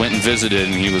 Yeah. And we went and visited,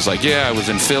 and he was like, "Yeah, I was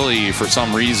in Philly for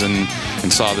some reason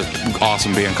and saw this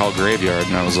awesome band called Graveyard,"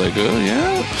 and I was like, "Oh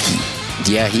yeah."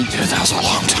 Yeah, That was a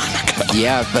long time ago.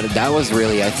 Yeah, but that was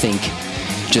really, I think,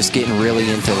 just getting really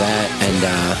into that, and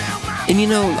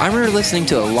I remember listening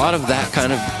to a lot of that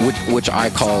kind of, which I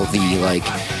call the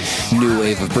new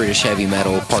wave of British heavy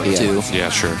metal part 2. Yeah,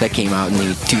 sure. That came out in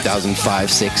the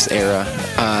 2005-06 era.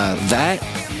 That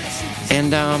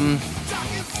and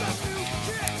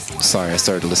sorry, I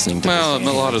started listening to. Well, a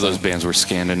lot of those bands were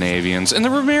Scandinavians, and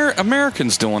there were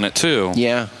Americans doing it too.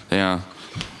 Yeah. Yeah,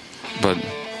 but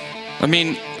I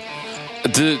mean,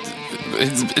 to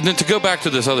go back to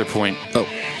this other point.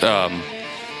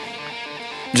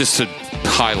 Just to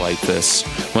highlight this,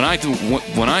 when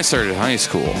I started high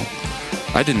school,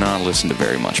 I did not listen to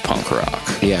very much punk rock.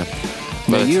 Yeah.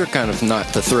 But you were kind of,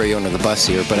 not to throw you under the bus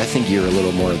here, but I think you're a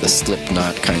little more of the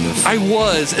Slipknot kind of. I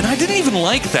was, and I didn't even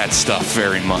like that stuff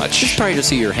very much. It's probably just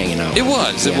who you're hanging out with.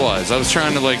 It was. I was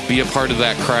trying to be a part of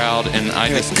that crowd, and I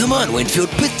just. Come on, Winfield,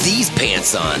 put these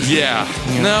pants on. Yeah.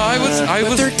 No, I was.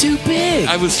 But they're too big.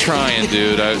 I was trying,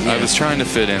 dude. I was trying to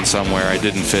fit in somewhere. I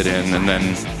didn't fit in, and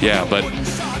then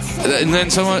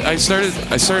I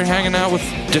started hanging out with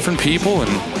different people,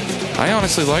 and I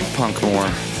honestly liked punk more.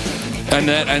 And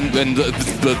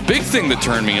the big thing that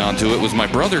turned me onto it was my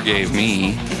brother gave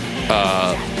me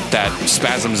that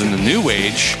Spasms in the New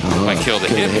Age by Kill the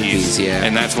Hippies,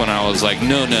 and that's when I was like,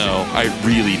 no, I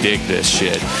really dig this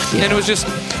shit. Yeah. And it was just,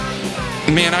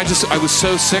 man, I was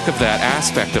so sick of that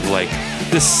aspect of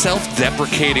this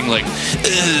self-deprecating, metal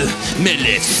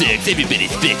sucks,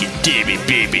 everybody's fucking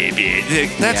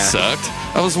that sucked.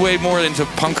 I was way more into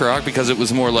punk rock because it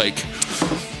was more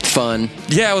fun.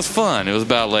 Yeah, it was fun. It was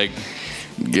about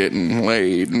getting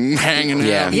laid and hanging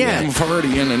out and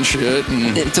partying and shit.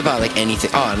 And it's about anything.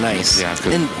 Oh, nice. Yeah, it's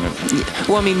good. And,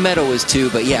 well, I mean, metal is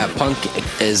too, but punk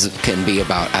can be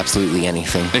about absolutely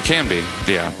anything. It can be.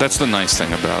 Yeah, that's the nice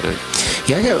thing about it.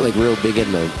 Yeah, I got real big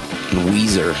into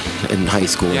Weezer in high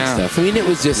school and stuff. I mean, it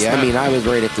was just, I was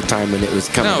right at the time when it was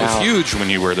coming out. No, it was huge when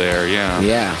you were there, yeah.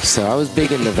 Yeah, so I was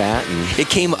big into that. And it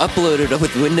came uploaded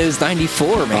with Windows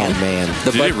 94, man. Oh, man.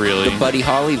 Did it really? The Buddy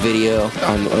Holly video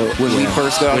when we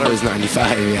first got Windows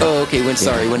 95, Oh, okay,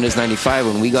 Windows 95.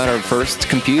 When we got our first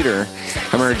computer, I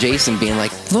remember Jason being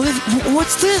like, "Look,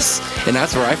 what's this?" And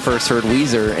that's where I first heard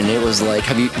Weezer, and it was do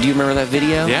you remember that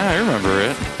video? Yeah, I remember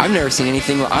it. I've never seen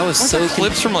anything. I was so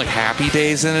clips from Happy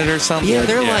Days in it or something. Yeah,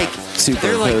 they're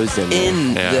superimposed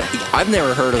in I've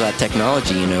never heard of that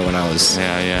technology, when I was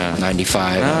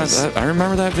 95. I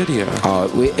remember that video.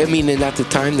 And at the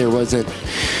time there wasn't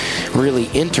really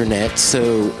internet,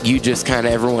 so you just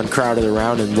everyone crowded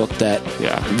around and looked at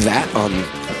that on,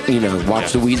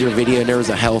 watch the Weezer video, and there was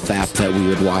a health app that we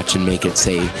would watch and make it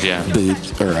say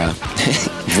boobs or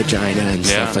vagina and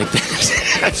stuff like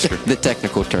that. The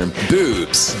technical term.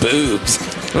 Boobs.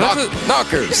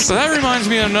 Knockers. So that reminds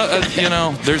me of,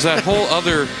 there's that whole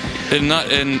other,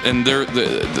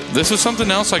 this was something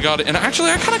else I got, and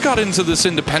actually I kind of got into this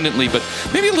independently, but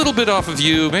maybe a little bit off of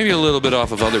you, maybe a little bit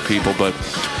off of other people, but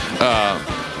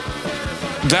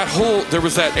there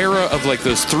was that era of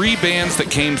those three bands that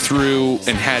came through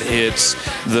and had hits,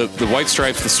 the White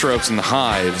Stripes, the Strokes, and the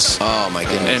Hives. Oh my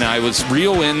goodness. And I was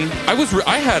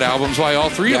I had albums by all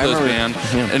three of those bands,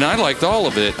 and I liked all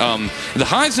of it. The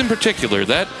Hives in particular,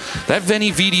 that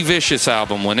Veni Vidi Vicious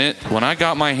album, when I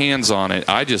got my hands on it,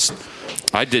 I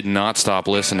did not stop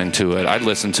listening to it. I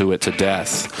listened to it to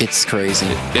death. It's crazy.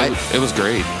 It was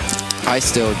great. I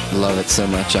still love it so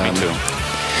much. Me too.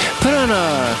 Put on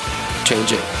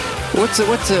change it. What's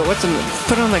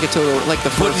put on like a total like the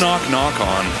Put first. Knock Knock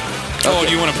on. Oh,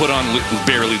 do you want to put on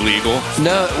Barely Legal?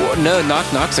 No,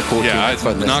 Knock Knock's a cool tune. Yeah, That's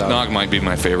fun, this Knock song. Knock might be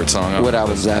my favorite song. What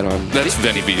album is that on? That's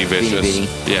Veni Vidi Vicious. Veni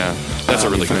Vidi. Yeah, that's a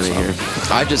really good song.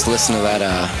 I just listened to that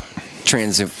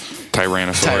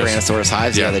Tyrannosaurus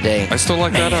Hives the other day. I still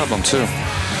like that album too.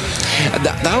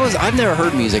 That was I've never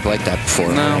heard music like that before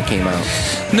when it came out.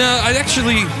 No, I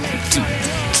actually to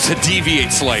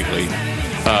deviate slightly.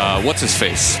 What's his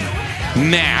face?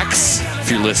 Max. If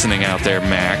you're listening out there,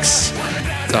 Max.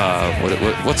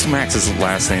 What's Max's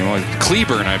last name?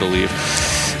 Cleburne, I believe.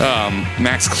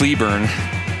 Max Cleburne.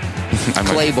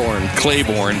 Claiborne.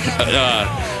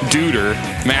 Duder.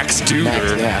 Max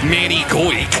Duder. Manny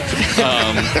Goik.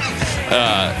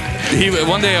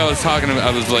 One day I was talking to him,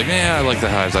 I was like, I like the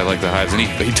Hives. And he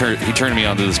turned me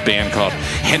on to this band called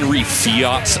Henry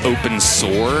Fiat's Open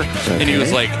Sore. Okay. And he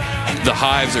was like, the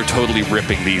Hives are totally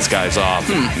ripping these guys off.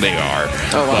 They are.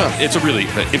 Oh, wow. But it's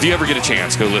if you ever get a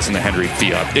chance, go listen to Henry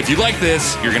Fiat. If you like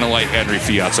this, you're going to like Henry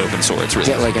Fiat's Open Sore. It's Is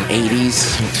really that like an 80s?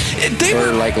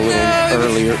 Or like a little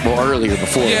earlier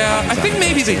before? Yeah, I think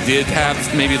maybe they did have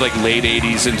maybe like late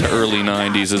 80s into early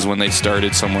 90s is when they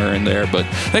started somewhere in there, but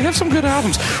they have some good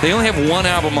albums. They only have one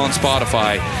album on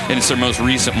Spotify, and it's their most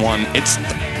recent one. It's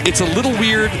a little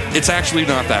weird. It's actually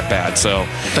not that bad, so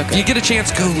if you get a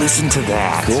chance, go listen to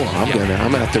that. Cool. I'm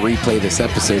gonna have to replay this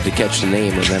episode to catch the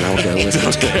name, and then I'll go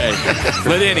listen to it. Okay.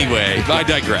 But anyway, I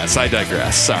digress.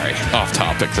 Sorry, off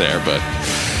topic there, but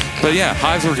yeah,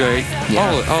 Hives were great.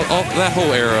 Yeah. All that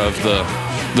whole era of the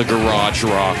garage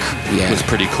rock was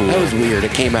pretty cool. That was weird.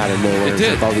 It came out of nowhere. It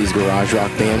did. With all these garage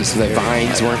rock bands. The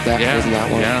Vines weren't that. Yeah. Wasn't that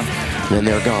one? Yeah. And then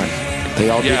they were gone. They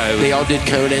all did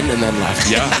Conan and then left.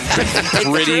 Yeah,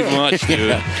 pretty much,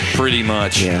 dude. Pretty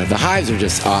much. Yeah, the Hives are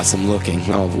just awesome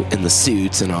looking, all in the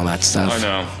suits and all that stuff. I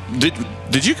know.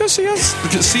 Did you go see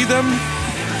them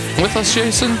with us,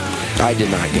 Jason? I did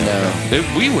not go. No.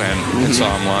 We went and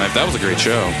saw them live. That was a great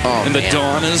show. Oh, and the man.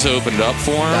 Donnas opened up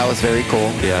for them. That was very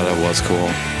cool. Yeah, that was cool.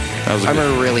 That was I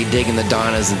remember really digging the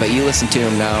Donnas, but you listen to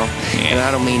them now, and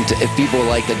I don't mean to. If people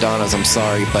like the Donnas, I'm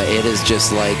sorry, but it is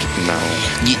just like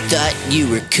you thought you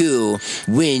were cool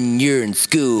when you're in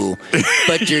school,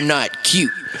 but you're not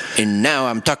cute, and now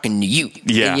I'm talking to you.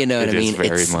 Yeah, and you know what I mean. It's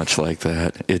very much like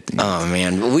that. Oh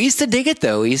man, we used to dig it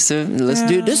though. We used to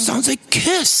dude, this sounds like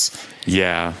Kiss.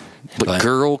 Yeah, but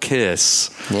Girl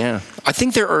Kiss. Yeah, I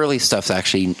think their early stuff's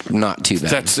actually not too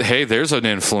bad. There's an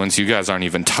influence you guys aren't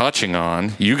even touching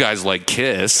on. You guys like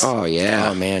Kiss. Oh yeah.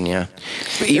 Oh man, yeah.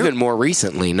 Even more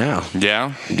recently now.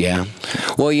 Yeah. Yeah.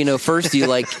 Well, first you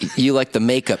like the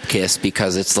makeup Kiss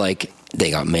because it's like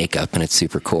they got makeup and it's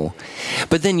super cool.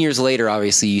 But then years later,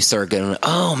 obviously, you start going,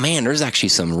 oh man, there's actually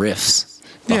some riffs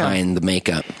behind the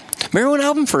makeup. Remember when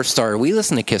album first started? We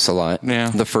listened to Kiss a lot. Yeah.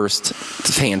 The first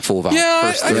handful of albums.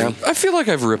 Yeah, First three. I feel like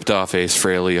I've ripped off Ace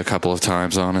Frehley a couple of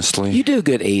times, honestly. You do a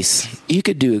good Ace. You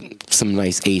could do some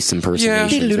nice Ace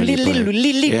impersonations. when you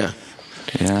play. Yeah.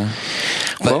 Yeah.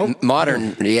 But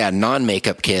modern,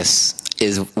 non-makeup Kiss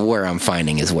is where I'm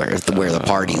finding is where the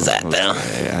party's at now.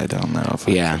 I don't know if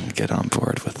I can get on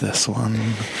board with this one.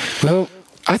 Well,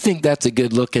 I think that's a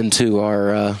good look into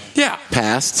our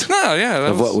past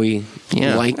of what we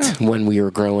liked when we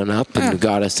were growing up and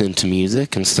got us into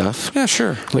music and stuff. Yeah,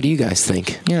 sure. What do you guys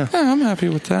think? Yeah. I'm happy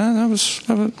with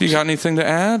that. You got anything to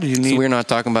add? So we're not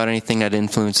talking about anything that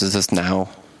influences us now?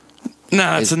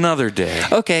 No, it's another day.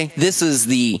 Okay, this is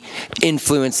the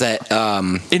influence that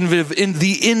in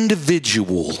the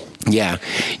individual. Yeah,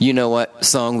 you know what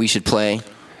song we should play?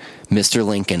 Mr.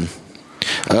 Lincoln.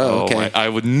 Oh, okay.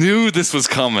 I knew this was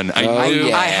coming. I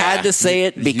knew. I had to say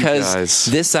it because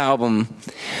this album,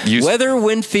 whether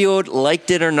Winfield liked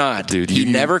it or not, dude, he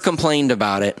never complained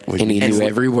about it, and he knew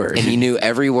every word. And he knew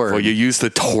every word. Well, you used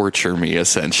to torture me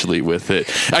essentially with it.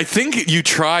 I think you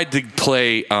tried to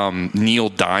play Neil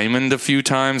Diamond a few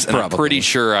times, and I'm pretty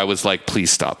sure I was like,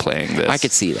 "Please stop playing this." I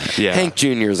could see that. Yeah. Hank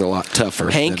Jr. is a lot tougher.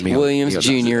 Hank than Williams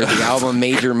Jr. The album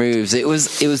Major Moves. It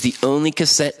was the only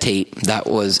cassette tape that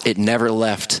it never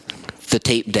left the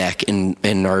tape deck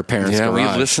in our parents' garage.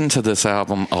 Yeah, we listened to this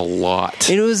album a lot.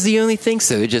 It was the only thing,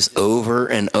 so just over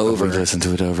and over. We listened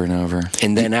to it over and over.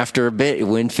 And then after a bit,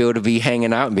 Winfield would be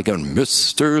hanging out and be going,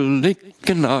 Mr.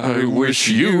 Lincoln, I wish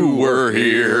you were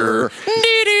here.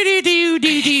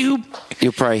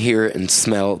 You'll probably hear it and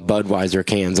smell Budweiser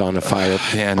cans on the fire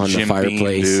on Jim the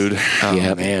fireplace, Beam, dude. Oh,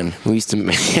 yeah, man. We used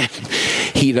to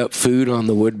heat up food on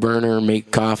the wood burner,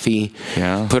 make coffee,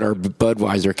 put our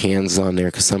Budweiser cans on there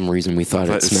because some reason we thought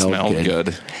it smelled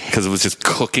good because it was just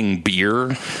cooking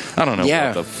beer. I don't know.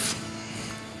 Yeah. What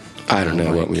I don't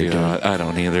know what we were doing. I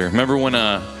don't either. Remember when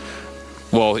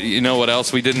Well, you know what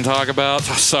else we didn't talk about?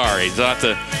 Sorry, not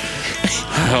to.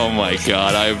 Oh my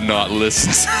God, I have not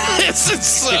listened to this in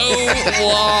so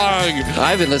long.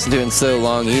 I haven't listened to it in so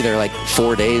long either, like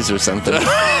 4 days or something.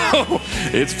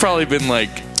 It's probably been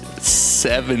like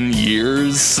 7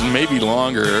 years, maybe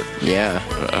longer. Yeah.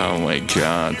 Oh my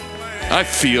God. I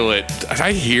feel it.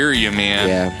 I hear you, man.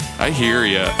 Yeah. I hear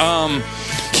you.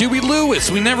 Huey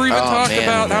Lewis. We never even talked man,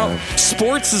 about no. how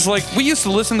sports is like. We used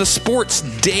to listen to sports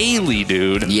daily,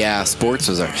 dude. Yeah, sports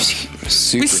was our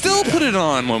super. We still put it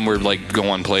on when we're like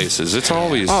going places. It's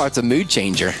always. Oh, it's a mood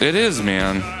changer. It is,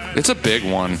 man. It's a big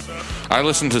one. I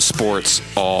listen to sports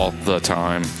all the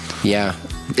time. Yeah.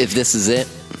 If this is it.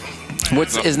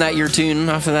 Isn't that your tune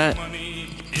off of that?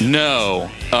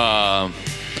 No.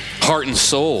 Heart and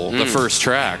Soul, the first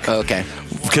track. Okay.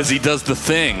 Because he does the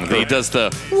thing. He does the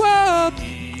whoop,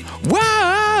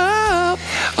 whoop.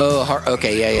 Oh,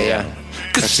 okay. Yeah.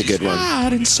 That's a good one.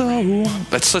 Heart and Soul.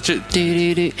 That's such a.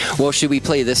 Do-do-do. Well, should we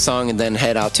play this song and then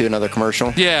head out to another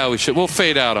commercial? Yeah, we should. We'll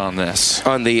fade out on this.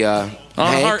 On the On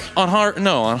Hank? Heart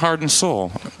and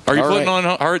Soul. Are you All putting right.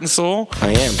 on Heart and Soul? I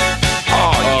am.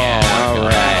 All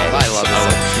right. I love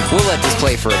this song. We'll let this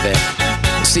play for a bit.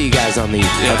 See you guys on the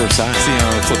other side. See you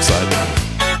on the flip side.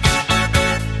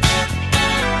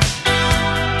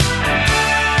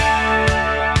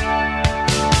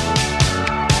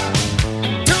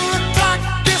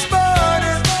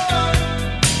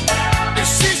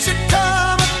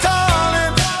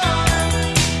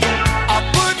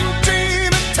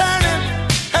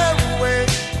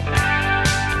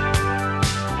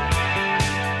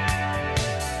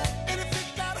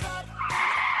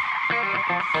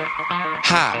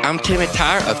 Hi, I'm Timmy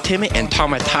Tire of Timmy and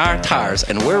Tommy Tire Tires,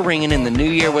 and we're ringing in the new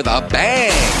year with a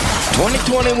bang.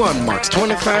 2021 marks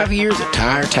 25 years of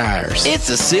Tire Tires. It's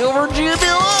a silver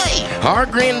jubilee. Our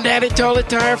granddaddy Tully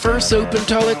Tire first opened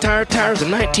Tully Tire Tires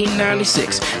in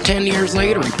 1996. 10 years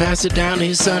later, he passed it down to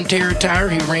his son Terry Tire.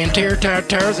 He ran Terry Tire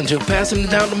Tires until passing it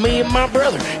down to me and my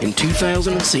brother in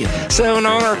 2007. So in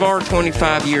honor of our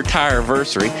 25-year tire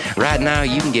anniversary, right now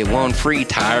you can get one free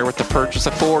tire with the purchase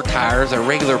of 4 tires at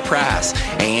regular price.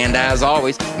 And as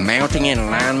always, mounting and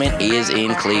alignment is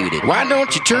included. Why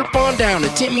don't you chirp on down to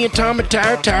Timmy and Tommy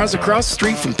Tire Tires across the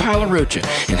street from Palo Rocha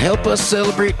and help us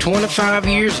celebrate 25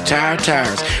 years of Tire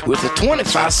Tires with a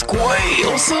 25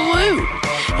 squeal salute.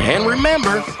 And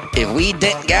remember, If we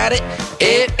didn't got it,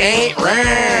 it ain't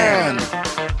round. She's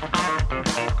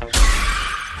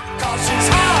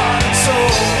hard and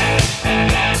soul.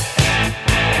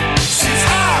 She's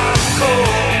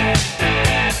hardcore.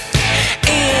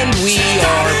 and we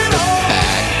are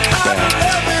back.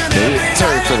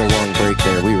 Sorry for the long break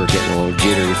there. We were getting a little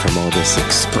jittery from all this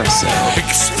espresso.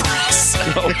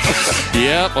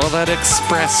 Yep, all that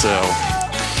espresso.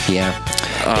 Yeah.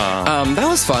 That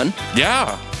was fun.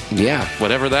 Yeah. Yeah.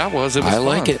 Whatever that was, it was I fun.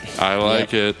 like it. I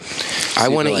like it. I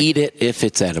want to like- eat it if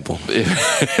it's edible.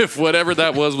 If whatever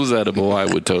that was edible, I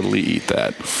would totally eat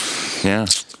that. Yeah.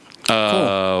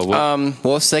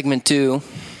 Well, segment 2.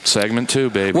 Segment 2,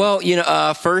 baby. Well,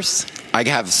 first, I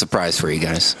have a surprise for you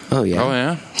guys. Oh, yeah. Oh,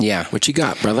 yeah? Yeah. What you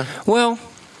got, brother? Well,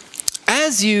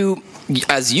 as you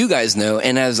guys know,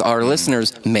 and as our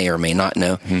listeners may or may not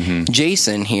know,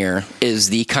 Jason here is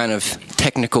the kind of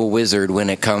technical wizard when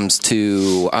it comes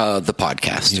to the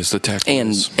podcast. He's the tech and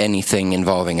whiz. anything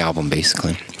involving album,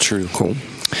 basically. True. Cool.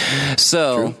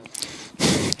 So,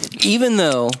 even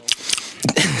though.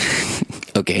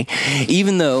 Okay.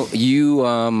 Even though you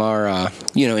are,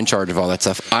 in charge of all that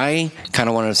stuff, I kind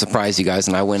of wanted to surprise you guys,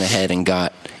 and I went ahead and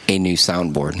got a new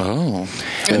soundboard. Oh.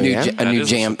 A new That new is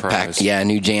a jam pack. surprise. Yeah, a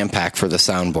new jam pack for the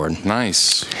soundboard.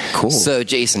 Nice. Cool. So,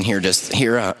 Jason,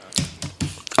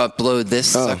 upload this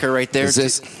sucker right there. Is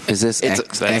this It's-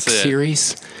 X that's it.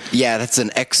 series? Yeah, that's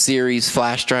an X series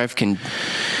flash drive. Do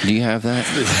you have that?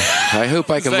 I hope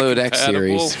I can that load X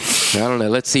compatible? series. I don't know.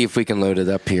 Let's see if we can load it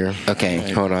up here.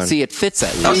 Okay. Hold on. See, it fits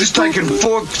at This is least. taking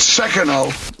 4 seconds now.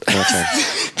 Okay.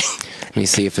 Let me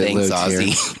see if it Thanks, loads here.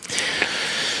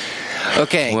 Ozzy.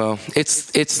 Okay. Well,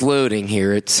 it's loading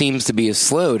here. It seems to be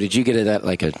slow. Did you get it at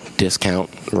like a discount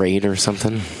rate or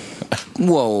something?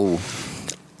 Whoa.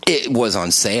 It was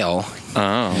on sale.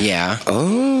 Oh. Yeah.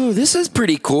 Oh, this is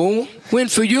pretty cool. When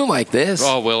for you like this?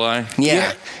 Oh, will I?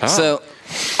 Yeah. Oh. So,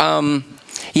 I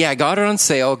got it on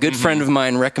sale. A good friend of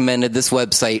mine recommended this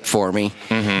website for me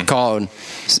called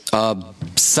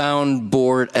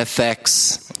Soundboard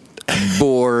FX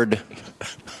Board.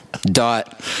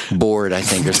 .board, I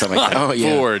think, or something like that. Oh,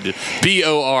 yeah. Bored. Bored.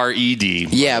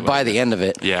 Yeah, by the end of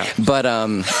it. Yeah. But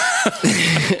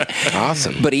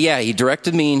Awesome. But yeah, he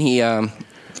directed me, and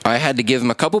I had to give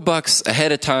him a couple bucks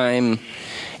ahead of time,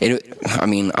 I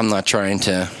mean, I'm not trying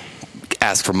to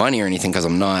ask for money or anything because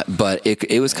I'm not, but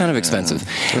it was kind of expensive.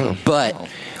 But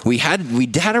we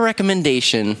had a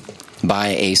recommendation by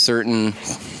a certain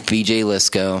BJ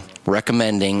Lisco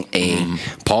recommending a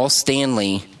Paul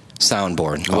Stanley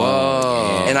soundboard.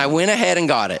 Whoa. And I went ahead and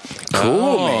got it.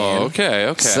 Cool, man.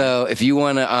 Okay. So if you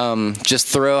want to just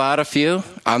throw out a few,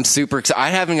 I'm super excited. I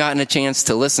haven't gotten a chance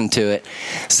to listen to it,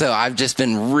 so I've just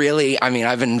been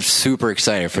I've been super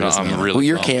excited for this. I'm man. really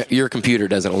Your computer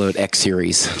doesn't load X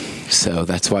Series, so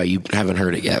that's why you haven't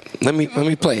heard it yet. Let me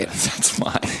play it. That's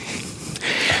fine.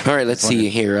 All right, let's see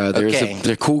here. Okay.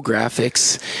 They're cool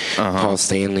graphics. Paul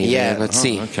Stanley. Yeah. Let's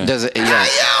see. Okay. Does it? Yeah.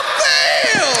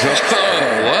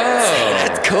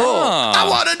 Whoa. Cool. I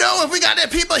want to know if we got any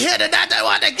people here tonight that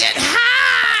want to get high.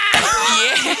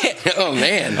 Oh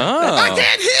man. I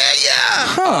can't hear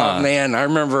you. Oh man, I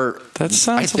remember. That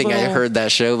sounds I think a I little... heard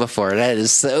that show before. That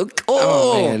is so cool.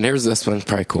 Oh man, there's this one.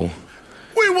 Probably cool.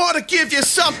 We want to give you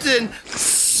something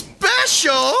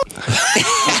special.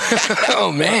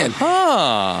 Oh man.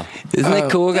 Isn't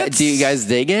it cool? Do you guys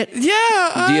dig it?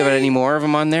 Yeah. Do you have any more of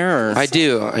them on there? Or? I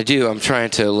do. I'm trying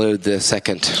to load the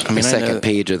second know-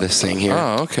 page of this thing here.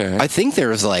 Oh, okay. I think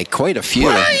there's like quite a few.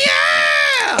 Yeah.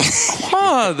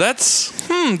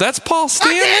 That's Paul I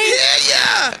Stanley.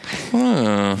 can't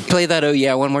hear you. Play that. Oh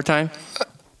yeah, one more time.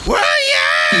 Well,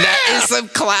 yeah. That is some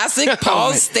classic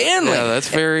Paul Stanley. Yeah, that's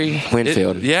very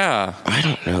Winfield. yeah. I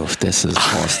don't know if this is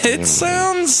Paul Stanley. It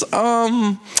sounds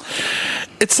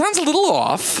a little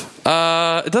off.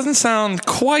 It doesn't sound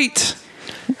quite.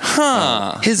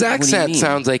 His accent mean?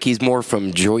 sounds like he's more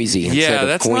from Jersey instead Yeah, of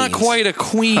that's Queens. not quite a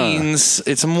Queens.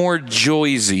 It's more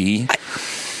Joyzy.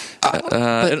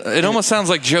 It almost sounds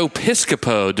like Joe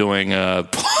Piscopo doing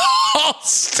Paul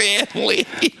Stanley.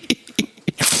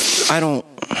 I don't.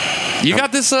 You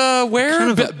got this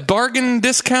where? Bargain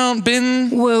discount bin?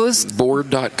 Well, it's,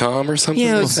 Board.com or something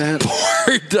Yeah, like it's that.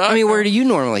 I mean, where do you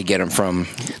normally get them from?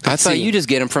 I thought see. you just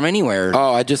get them from anywhere.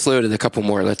 Oh, I just loaded a couple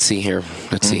more. Let's see here.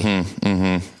 Let's see.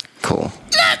 Cool.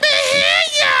 Let me hear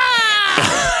you.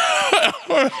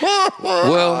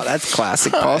 Well, That's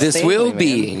classic Paul this Stanley, will man.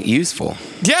 be useful.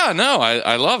 Yeah, no,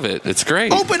 I love it. It's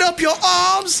great. Open up your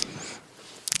arms.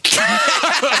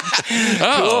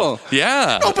 Oh,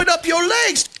 yeah. Open up your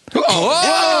legs.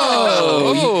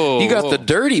 Oh, You got the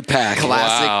dirty pack.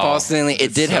 Classic Wow. Paul Stanley.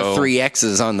 It did have So- 3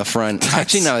 X's on the front.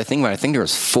 Actually, now that I think about it, I think there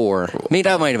was 4. Maybe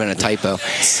that might have been a typo.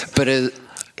 But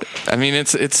I mean,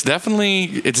 it's definitely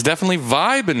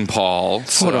vibing, Paul.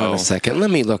 So. Hold on a second.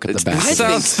 Let me look at the back.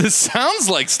 This sounds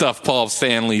like stuff Paul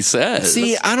Stanley says.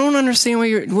 see, I don't understand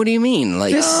what do you mean?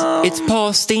 Like it's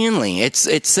Paul Stanley. It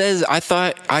says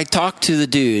I talked to the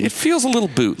dude. It feels a little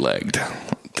bootlegged.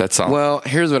 That's all. Well,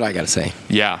 here's what I got to say.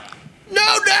 Yeah.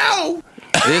 No.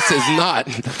 This is not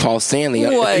Paul Stanley.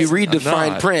 What? If you read the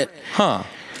fine Not. print, Huh.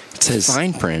 it says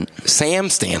Fine print. Sam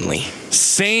Stanley.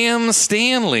 Sam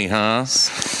Stanley, huh?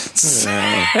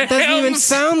 It doesn't even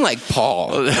sound like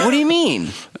Paul. What do you mean?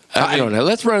 I don't know.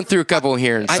 Let's run through a couple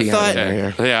here and I see thought- how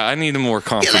they're here. Yeah, I need more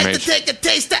You like to confirmation. take a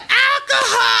taste of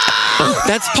alcohol.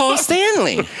 That's Paul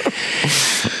Stanley.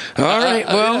 All right.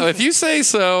 Well, if you say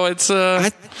so, it's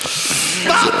Vodka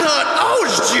and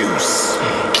orange juice.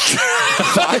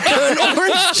 Vodka and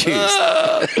orange juice.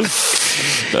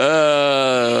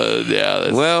 yeah.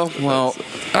 That's, well,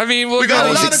 I mean, We got a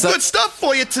was lot of exci- good stuff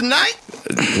for you tonight.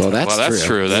 that's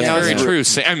true. That's Yeah, very that's true.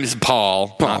 Sam,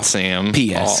 Paul, not Sam.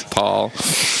 P.S. Paul.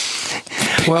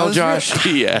 well, Josh.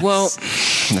 P.S. Well,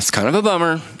 that's kind of a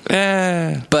bummer.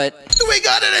 But Do we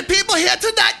got any people here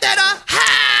tonight that are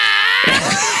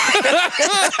high?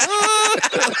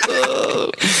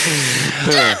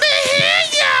 Let me hear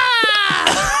ya.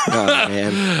 Oh,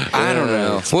 man. I don't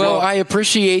know. Well, I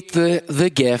appreciate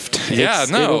the gift. yeah,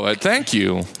 It'll- thank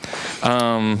you.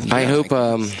 I hope.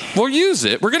 We'll use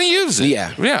it. We're going to use it.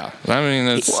 Yeah. Yeah. I mean,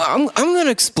 it's. Well, I'm going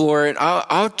to explore it.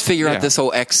 I'll figure Yeah. out this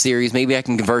whole X series. Maybe I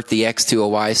can convert the X to a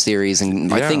Y series,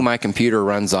 and I Yeah. think my computer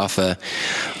runs off a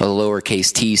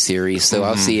lowercase T series. So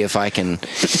I'll see if I can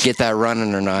get that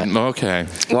running or not. Okay.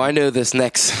 Well, I know this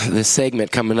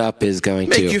segment coming up is going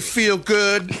Make to. you feel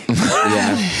good.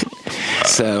 Yeah.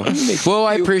 So, well,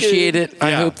 I appreciate it. I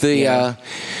Yeah. hope the.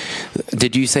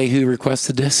 Did you say who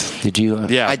requested this? Did you?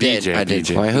 Yeah, I did. BJ, I did.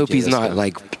 BJ. Well, I hope BJ, he's let's not go.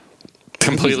 like.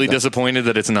 Completely disappointed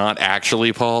that it's not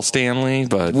actually Paul Stanley,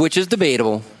 but Which is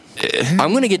debatable.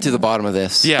 I'm going to get to the bottom of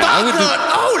this. yeah, I would Vodka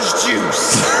and orange juice.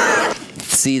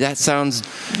 See, that sounds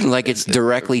like it's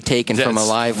directly taken from a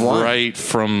live one.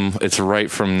 It's right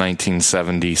from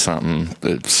 1970 something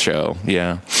the show.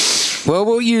 Yeah. Well,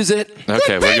 we'll use it.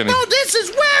 Okay, we're People, gonna. this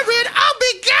is where it all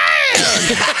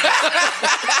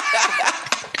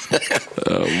began.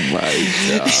 Oh my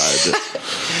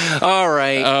God. All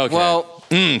right. Okay. Well,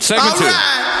 Segment All 2.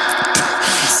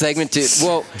 right. segment 2.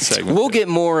 Well, Segment we'll two. get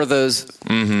more of those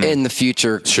in the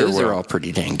future. Sure Those will. are all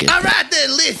pretty dang good. All right then,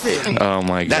 listen. Oh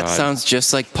my God. That sounds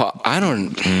just like pop. I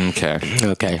don't. okay.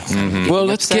 Okay. Well,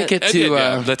 let's kick it to.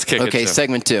 Yeah, let's kick it. Okay, to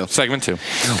segment 2. Segment 2.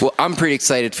 Well, I'm pretty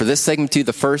excited for this segment 2,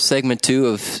 the first segment 2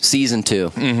 of season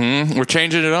 2. We're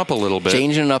changing it up a little bit.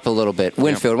 Changing it up a little bit.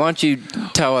 Winfield, why don't you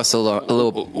tell us a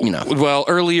little, Well,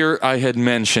 earlier I had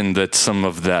mentioned that some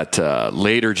of that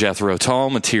later Jethro Tull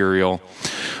material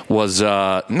was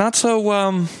not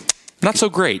so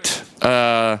great.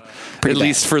 At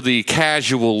least for the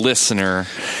casual listener,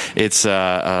 it's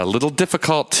a little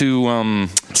difficult to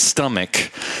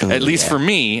stomach. At least for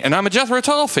me, and I'm a Jethro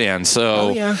Tull fan.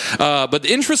 So, but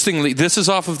interestingly, this is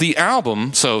off of the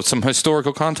album. So, some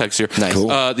historical context here. Nice.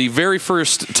 Cool. The very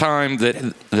first time that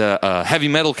the heavy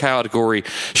metal category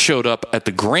showed up at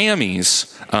the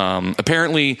Grammys,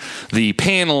 apparently the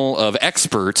panel of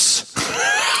experts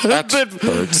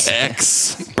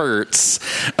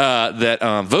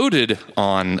that voted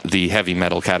on the heavy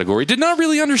metal category did not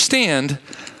really understand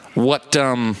what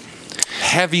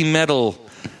heavy metal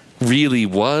really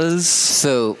was.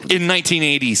 So in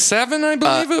 1987, I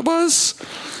believe it was.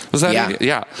 Was that?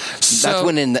 Yeah.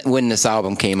 So, that's when this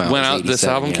album came out. when this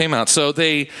album came out. So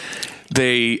they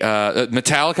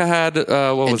Metallica had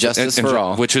what was Injustice for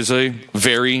All, which is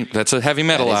that's a heavy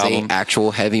metal that is album. an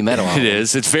actual heavy metal album. It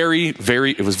is. It's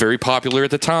it was very popular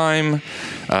at the time.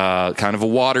 Kind of a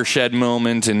watershed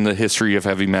moment in the history of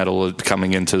heavy metal,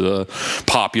 coming into the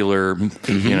popular,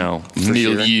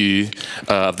 milieu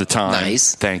of the time.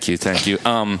 Nice. Thank you.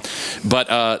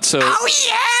 But so. Oh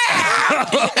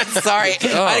yeah! Sorry,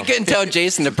 I couldn't tell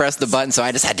Jason to press the button, so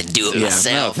I just had to do it No,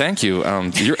 myself. thank you.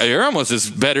 You're almost as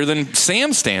better than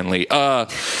Sam Stanley.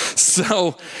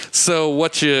 So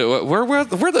where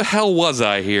the hell was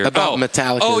I here? About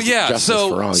Metallica's Oh yeah. Justice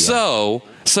for All, yeah.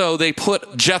 So they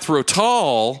put Jethro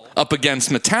Tull up against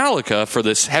Metallica for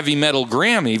this heavy metal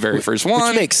Grammy, very first one.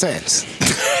 Which makes sense.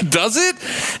 Does it?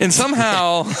 And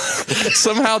somehow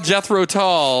Jethro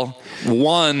Tull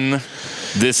won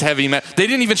this heavy metal. They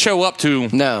didn't even show up to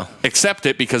accept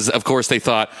it because, of course, they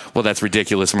thought, well, that's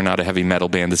ridiculous. We're not a heavy metal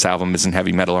band. This album isn't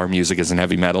heavy metal. Our music isn't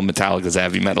heavy metal. Metallica's a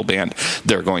heavy metal band.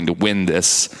 They're going to win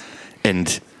this.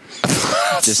 And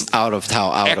just out of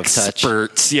touch.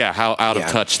 Experts, how out of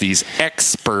touch these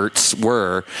experts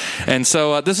were. And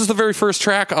so this is the very first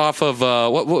track off of,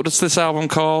 what is this album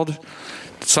called?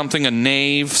 Something a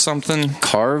Knave, something?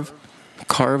 Carve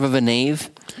of a Knave?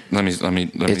 Let me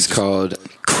It's called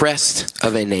Crest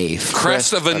of a Knave.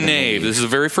 Crest of a Knave. This is the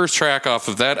very first track off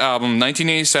of that album,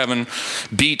 1987.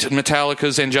 Beat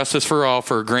Metallica's Injustice for All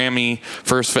for a Grammy,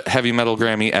 first heavy metal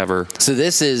Grammy ever. So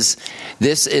this is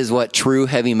what true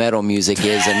heavy metal music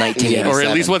is in 1987. Or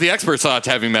at least what the experts thought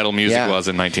heavy metal music Yeah. was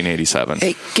in 1987.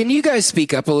 Hey, can you guys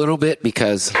speak up a little bit?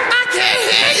 Because I can't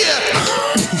hear you.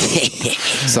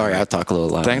 Sorry, I'll talk a little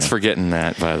louder. Thanks for getting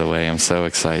that, by the way. I'm so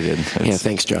excited. yeah,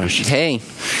 thanks, Josh. Hey,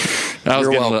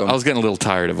 You're welcome. I was getting a little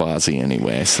tired of Ozzy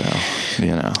anyway, so,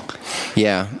 yeah.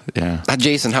 Yeah.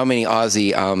 Jason, how many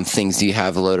Aussie things do you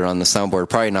have loaded on the soundboard?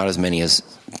 Probably not as many as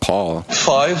Paul.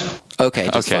 5. Okay,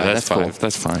 just Okay, five. that's cool. fine.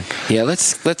 That's fine. Yeah,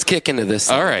 let's kick into this.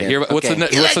 All right, here. What's Okay.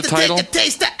 You what's like the to title? take a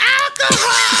taste of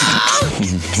alcohol?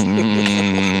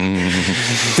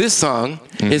 This song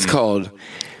is called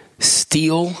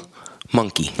Steel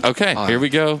Monkey. Okay, here we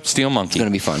go. Steel Monkey. It's going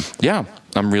to be fun. Yeah,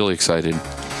 I'm really excited.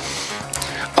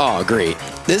 Oh, great.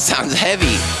 This sounds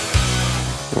heavy.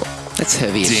 That's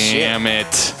heavy as shit. Damn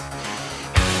it.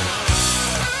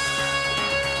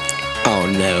 Oh,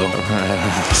 no.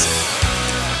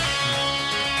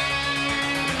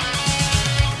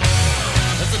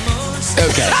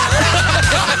 Okay.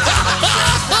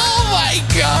 Oh my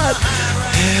god!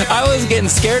 I was getting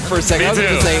scared for a second. Me I was going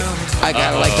to too. say, I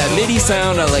kind of like that MIDI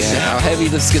sound. I like how heavy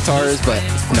this guitar is, but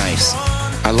nice.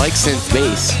 I like synth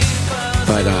bass,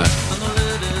 but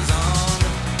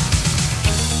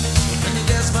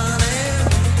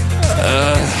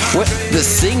What the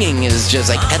singing is just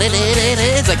like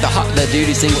it's like the dude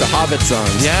who sings the Hobbit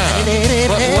songs. Yeah.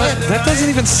 What? That doesn't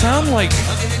even sound like.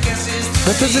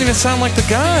 That doesn't even sound like the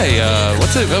guy.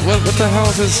 What's it? What the hell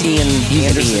is his? Ian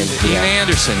Anderson. Ian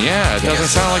Anderson. Yeah, it doesn't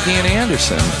sound like Ian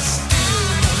Anderson.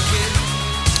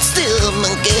 Still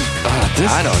monkey.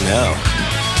 This, I don't know.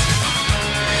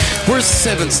 Where's the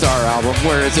 7-star album?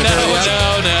 Where is it? Hurry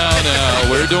up.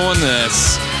 No. We're doing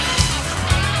this.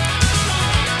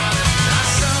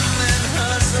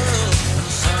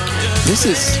 This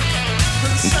is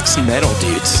It's metal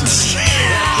dudes.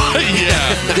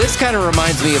 Yeah. This kind of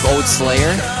reminds me of old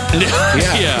Slayer.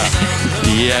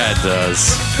 Yeah, it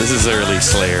does. This is early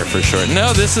Slayer for sure.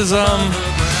 No, this is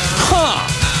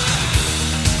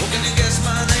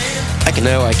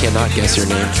No, I cannot guess your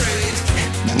name.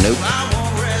 Nope.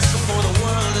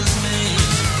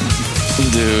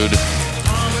 dude.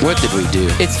 What did we do?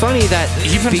 It's funny that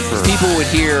Even for- people would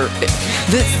hear.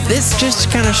 This just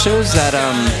kind of shows that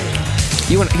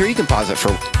you want here. You can pause it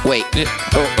for. Wait.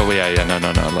 Oh yeah. No.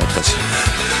 Like this.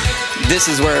 This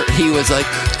is where he was like,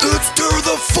 Let's tear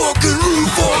the fucking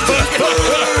roof off this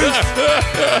place.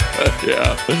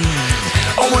 Yeah.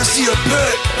 I want to see a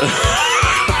pet.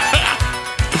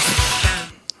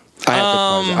 I had to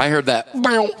pause it. I heard that.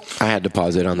 I had to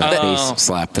pause it on that bass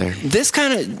slap there. this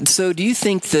kind of. So, do you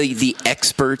think the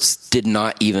experts did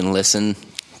not even listen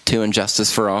to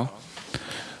Injustice for All?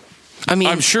 I mean,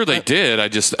 I'm sure they did.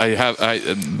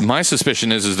 My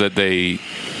suspicion is that they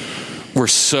were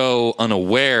so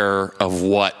unaware of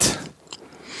what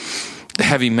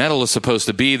heavy metal is supposed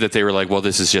to be that they were like, well,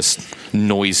 this is just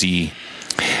noisy.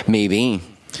 maybe.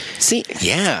 See,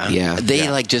 yeah. They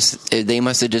they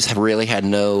must have just really had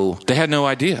no They had no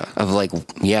idea. of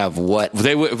of what.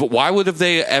 Why would have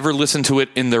they ever listened to it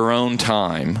in their own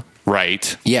time?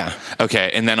 Right. Yeah.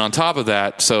 Okay. And then on top of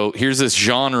that, so here's this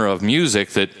genre of music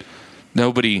that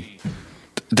nobody,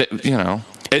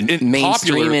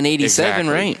 Mainstream in 87,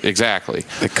 right? Exactly.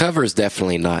 The cover is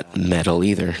definitely not metal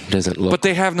either. Doesn't look. But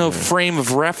they have no frame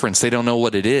of reference. They don't know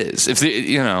what it is. If they,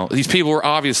 these people were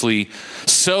obviously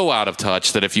so out of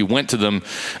touch that if you went to them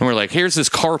and were like, "Here's this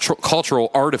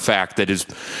cultural artifact that is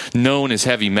known as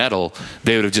heavy metal,"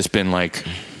 they would have just been like,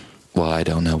 "Well, I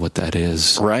don't know what that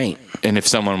is." Right. And if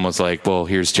someone was like, "Well,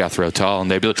 here's Jethro Tull,"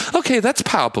 and they'd be like, "Okay, that's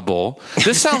palpable.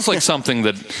 This sounds like something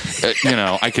that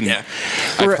I can,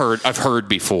 I've heard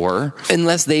before."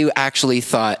 Unless they actually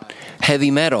thought heavy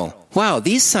metal. Wow,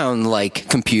 these sound like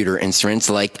computer instruments,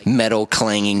 like metal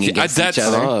clanging against each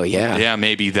other. Oh yeah. Yeah,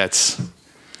 maybe that's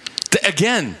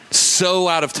again so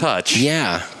out of touch.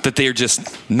 Yeah. that they're just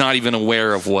not even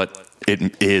aware of what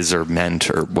it is or meant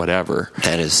or whatever.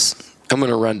 That is. I'm going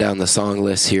to run down the song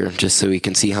list here just so we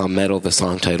can see how metal the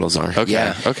song titles are. Okay.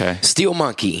 Yeah. Okay. Steel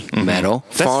Monkey, Metal.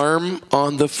 Farm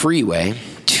on the Freeway,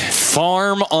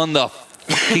 Farm on the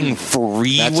fucking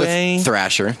freeway. That's a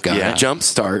Thrasher. Got Yeah. it. Jump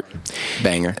Start.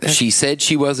 Banger. She Said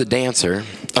She Was a Dancer,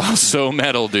 Oh, so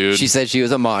metal, dude. She said she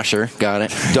was a mosher. Got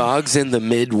it. Dogs in the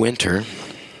Midwinter,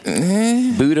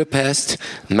 Budapest,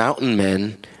 Mountain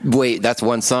Men. Wait, that's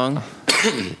one song?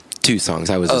 2 songs.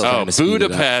 I was just trying to speed it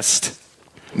up. Budapest,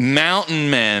 Mountain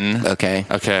Men. Okay.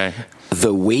 Okay.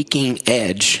 The Waking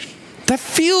Edge, That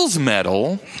feels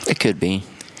metal. It could be.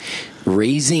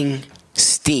 Raising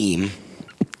Steam,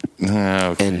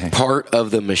 Okay. and Part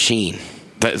of the Machine.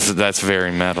 That's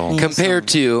very metal. Compared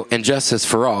to And Justice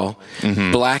for All,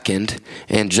 Blackened,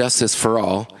 and Justice for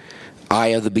All, Eye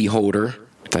of the Beholder,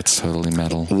 That's totally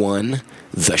metal. One,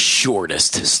 The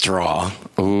Shortest Straw,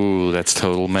 Ooh, that's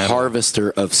total metal.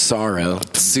 Harvester of Sorrow,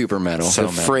 Super metal. So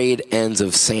metal. Frayed Ends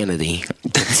of Sanity,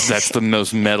 That's the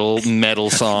most metal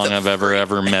song I've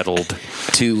ever meddled.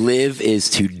 To Live is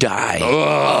to Die,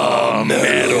 Oh,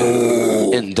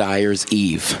 metal. and Dyer's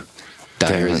Eve.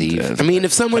 Dyer's Eve. I mean,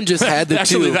 if someone just had the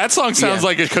Actually, two, that song sounds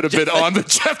like it could have been on the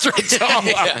Jethro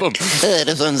Tull album.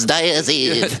 This one's Dyer's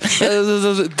Eve.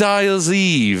 Dyer's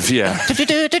Eve, yeah.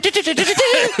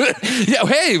 Yeah.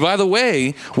 Hey, by the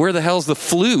way, where the hell's the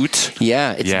flute?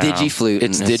 Yeah, it's Yeah. Digiflute.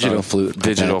 it's digital flute.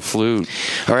 Digital flute.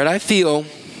 All right, I feel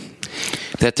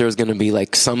that there's going to be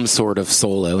like some sort of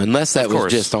solo, unless that Of was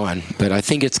course. just on. But I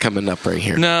think it's coming up right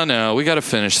here. No, we got to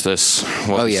finish this.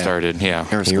 What Oh, we yeah. started. Yeah.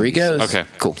 Here he goes. Okay,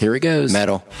 cool. Here he goes.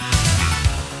 Metal.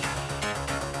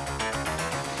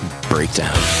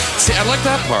 Breakdown. See, I like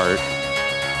that part.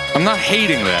 I'm not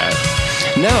hating that.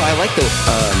 No, I like the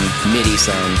MIDI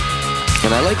sound.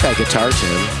 And I like that guitar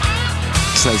tone.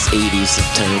 It's nice 80s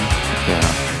tone.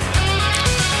 Yeah.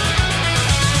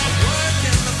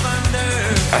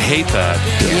 I hate that.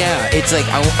 Yeah, it's like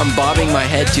I'm bobbing my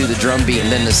head to the drum beat, and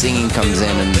then the singing comes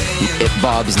in, and it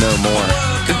bobs no more.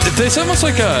 It's almost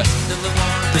like a.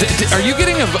 Are you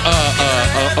getting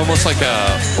almost like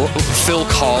a Phil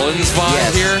Collins vibe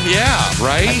Yes. here? Yeah,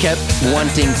 right. I kept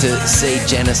wanting to say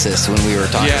Genesis when we were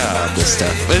talking about this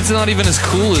stuff. It's not even as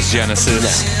cool as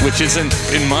Genesis, which isn't,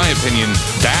 in my opinion,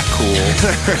 that cool.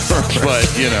 But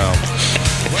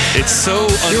it's so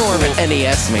uncool. You're more of an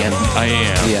NES man. I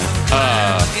am. Yeah.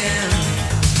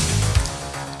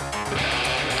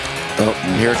 Oh,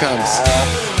 here it comes.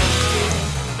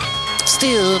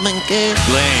 Still monkey.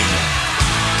 Lame.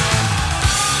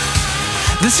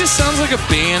 This just sounds like a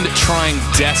band trying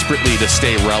desperately to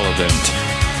stay relevant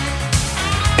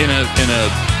in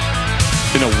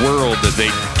a world that they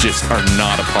just are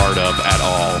not a part of at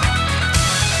all.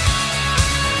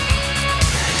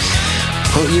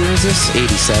 What year is this?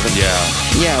 87.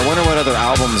 Yeah, Yeah, I wonder what other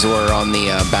albums were on the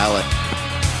ballot.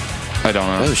 I don't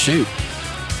know. Oh shoot.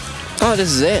 Oh, this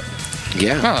is it.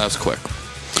 Yeah. Oh, that was quick.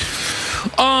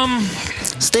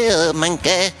 Still,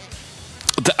 monkey.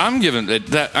 I'm giving it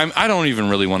that. I don't even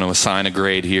really want to assign a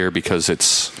grade here because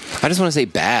it's. I just want to say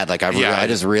bad. Like I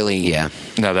just really. Yeah.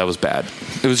 No, that was bad.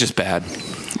 It was just bad.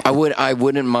 I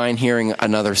wouldn't mind hearing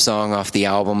another song off the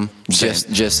album.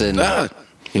 Same. Just in.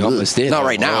 You almost did. Not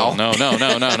right now. Oh,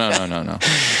 no.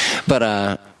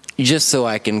 But just so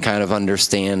I can kind of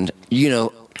understand,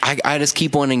 I just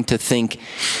keep wanting to think,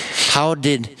 how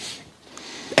did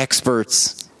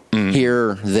experts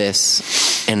hear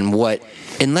this and what,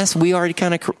 unless we already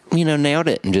kind of, nailed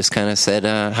it and just kind of said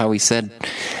how we said,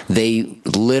 they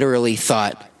literally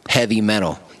thought heavy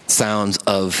metal sounds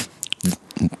of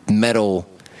metal,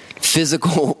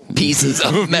 physical pieces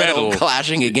of metal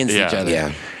clashing against each other.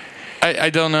 Yeah.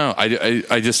 I don't know.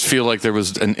 I just feel like there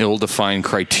was an ill-defined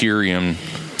criterion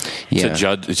to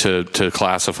judge to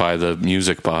classify the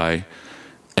music by,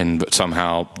 and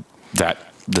somehow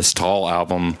this Tall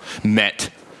album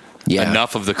met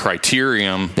enough of the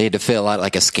criterion. They had to fill out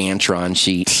like a Scantron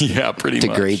sheet. Yeah, pretty to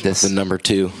much. grade this. The number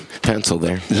 2 pencil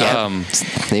there. Yeah,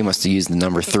 they must have used the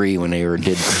number 3 when they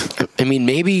did. I mean,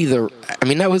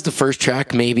 that was the first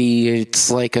track. Maybe it's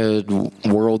like a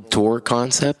world tour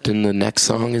concept, and the next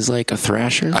song is like a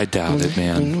thrasher. I doubt it,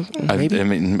 man. I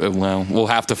mean, well, we'll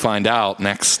have to find out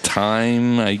next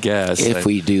time, I guess. If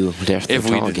we do Death if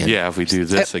Tall we again. if we do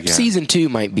this again. Season 2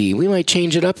 we might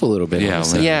change it up a little bit. Yeah, on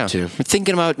season Yeah, 2. we're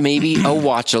thinking about maybe a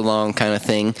watch along kind of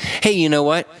thing. Hey, you know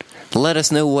what? Let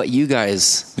us know what you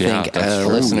guys Yeah, think, that's true.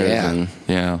 listeners. Yeah. And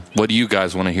Yeah. What do you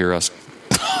guys want to hear us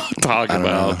talk I don't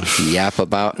about? know, yap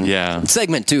about. Yeah.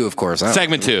 Segment 2, of course.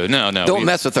 Segment 2. No. Don't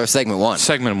mess with our segment 1.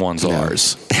 Segment 1's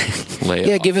ours. Lay it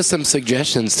Yeah, on. give us some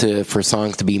suggestions for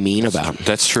songs to be mean about.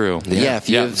 That's true. Yeah, if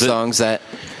you have songs that,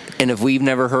 and if we've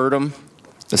never heard them,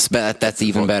 that's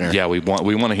even better. Yeah, we want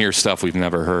to hear stuff we've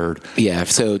never heard. Yeah,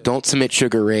 so don't submit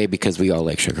Sugar Ray because we all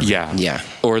like Sugar Ray. Yeah, Yeah.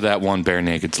 Or that one Bare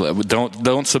Naked.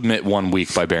 Don't submit 1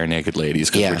 week by Bare Naked Ladies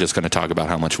because Yeah. we're just going to talk about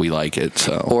how much we like it.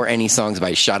 So Or any songs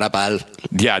by Shut Up Al.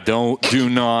 yeah, do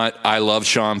not. I love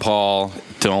Sean Paul.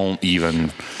 Don't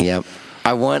even. Yep.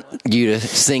 I want you to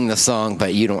sing the song,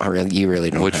 but you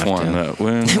really don't. Which have one? To.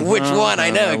 Which one?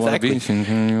 I know, exactly.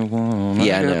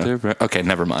 Yeah, I know. Okay,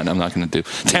 never mind. I'm not going to do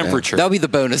temperature. That'll be the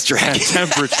bonus track.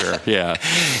 Temperature. Yeah.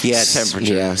 Yeah,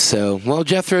 temperature. Yeah, so, well,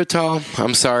 Jethro Tull,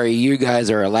 I'm sorry, you guys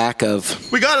are a lack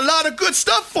of We got a lot of good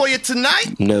stuff for you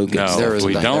tonight. no good No, stuff.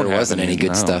 we don't. There have wasn't any good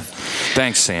no. stuff.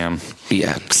 Thanks, Sam.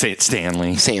 Yeah, Say it,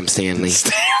 Stanley. Sam Stanley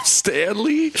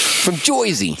Stanley From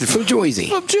Joyzy. from Joyzy.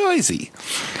 from Joyzy.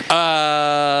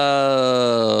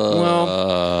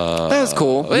 That was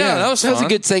cool. Yeah, that was a fun.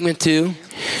 good segment too.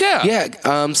 Yeah.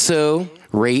 Yeah. So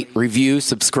rate, review,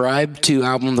 subscribe to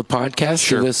Album the Podcast.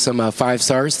 Sure. Give us some 5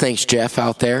 stars. Thanks, Jeff,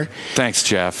 out there. Thanks,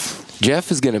 Jeff.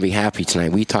 Jeff is going to be happy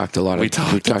tonight. We talked a lot. We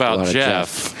talked a about lot of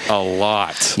Jeff a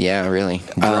lot. Yeah, really.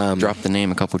 Drop the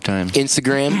name a couple of times.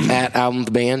 Instagram at Album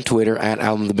the Band, Twitter at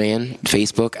Album the Band,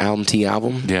 Facebook Album T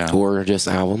Album, Yeah. or just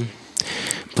Album.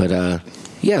 But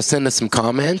yeah, send us some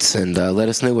comments and let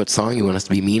us know what song you want us to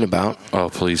be mean about. Oh,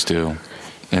 please do.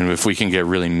 And if we can get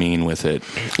really mean with it,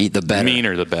 Eat the better.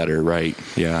 meaner the better, right?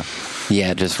 Yeah.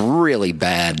 Yeah, just really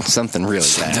bad. Something really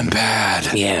bad.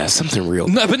 bad. Yeah, something real.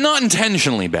 No, but not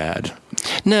intentionally bad.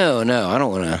 No, I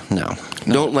don't want to. No.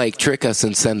 Don't like trick us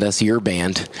and send us your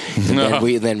band, and No.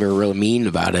 then we're real mean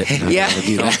about it. Yeah.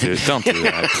 Do that. Don't do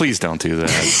that. Please don't do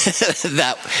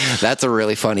that. That's a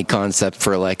really funny concept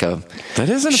for like a That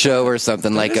isn't show or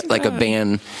something like a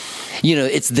band.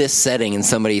 It's this setting and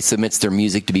somebody submits their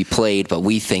music to be played, but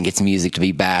we think it's music to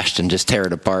be bashed and just tear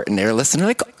it apart, and they're listening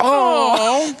like,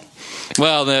 oh.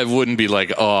 Well, that wouldn't be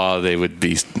like aw. They would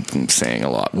be saying a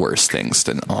lot worse things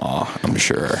than aw, I'm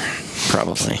sure.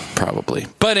 Probably.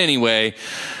 But anyway.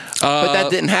 But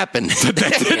that didn't happen.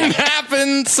 That didn't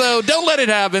happen, so don't let it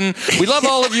happen. We love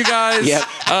all of you guys. Yep.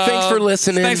 Thanks for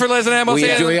listening. Thanks for listening. We'll We see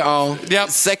you. enjoy it all. Yep.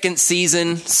 Second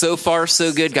season, so far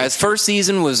so good, guys. First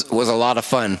season was a lot of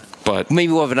fun. But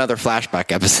Maybe we'll have another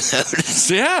flashback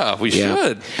episode. yeah, we Yeah.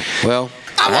 should. Well,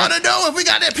 I want to know if we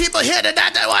got any people here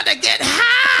tonight that want to get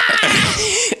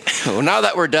high. Well, now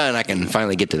that we're done, I can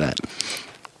finally get to that.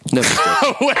 No,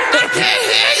 I can't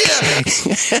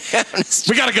hear you.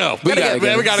 We gotta go. We gotta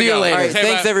go. We gotta See you go. later. All right,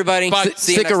 Thanks, bye. everybody. Bye. See you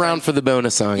stick next around time. for the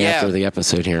bonus song Yeah. after the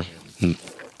episode here.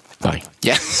 Bye.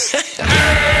 Yeah.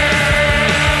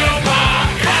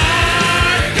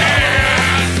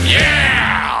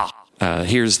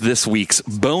 Here's this week's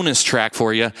bonus track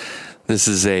for you. This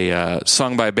is a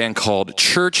song by a band called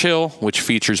Churchill, which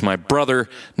features my brother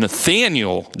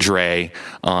Nathaniel Dre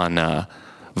on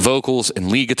vocals and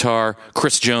lead guitar,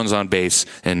 Chris Jones on bass,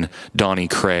 and Donnie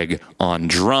Craig on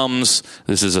drums.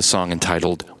 This is a song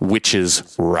entitled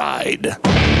Witch's Ride.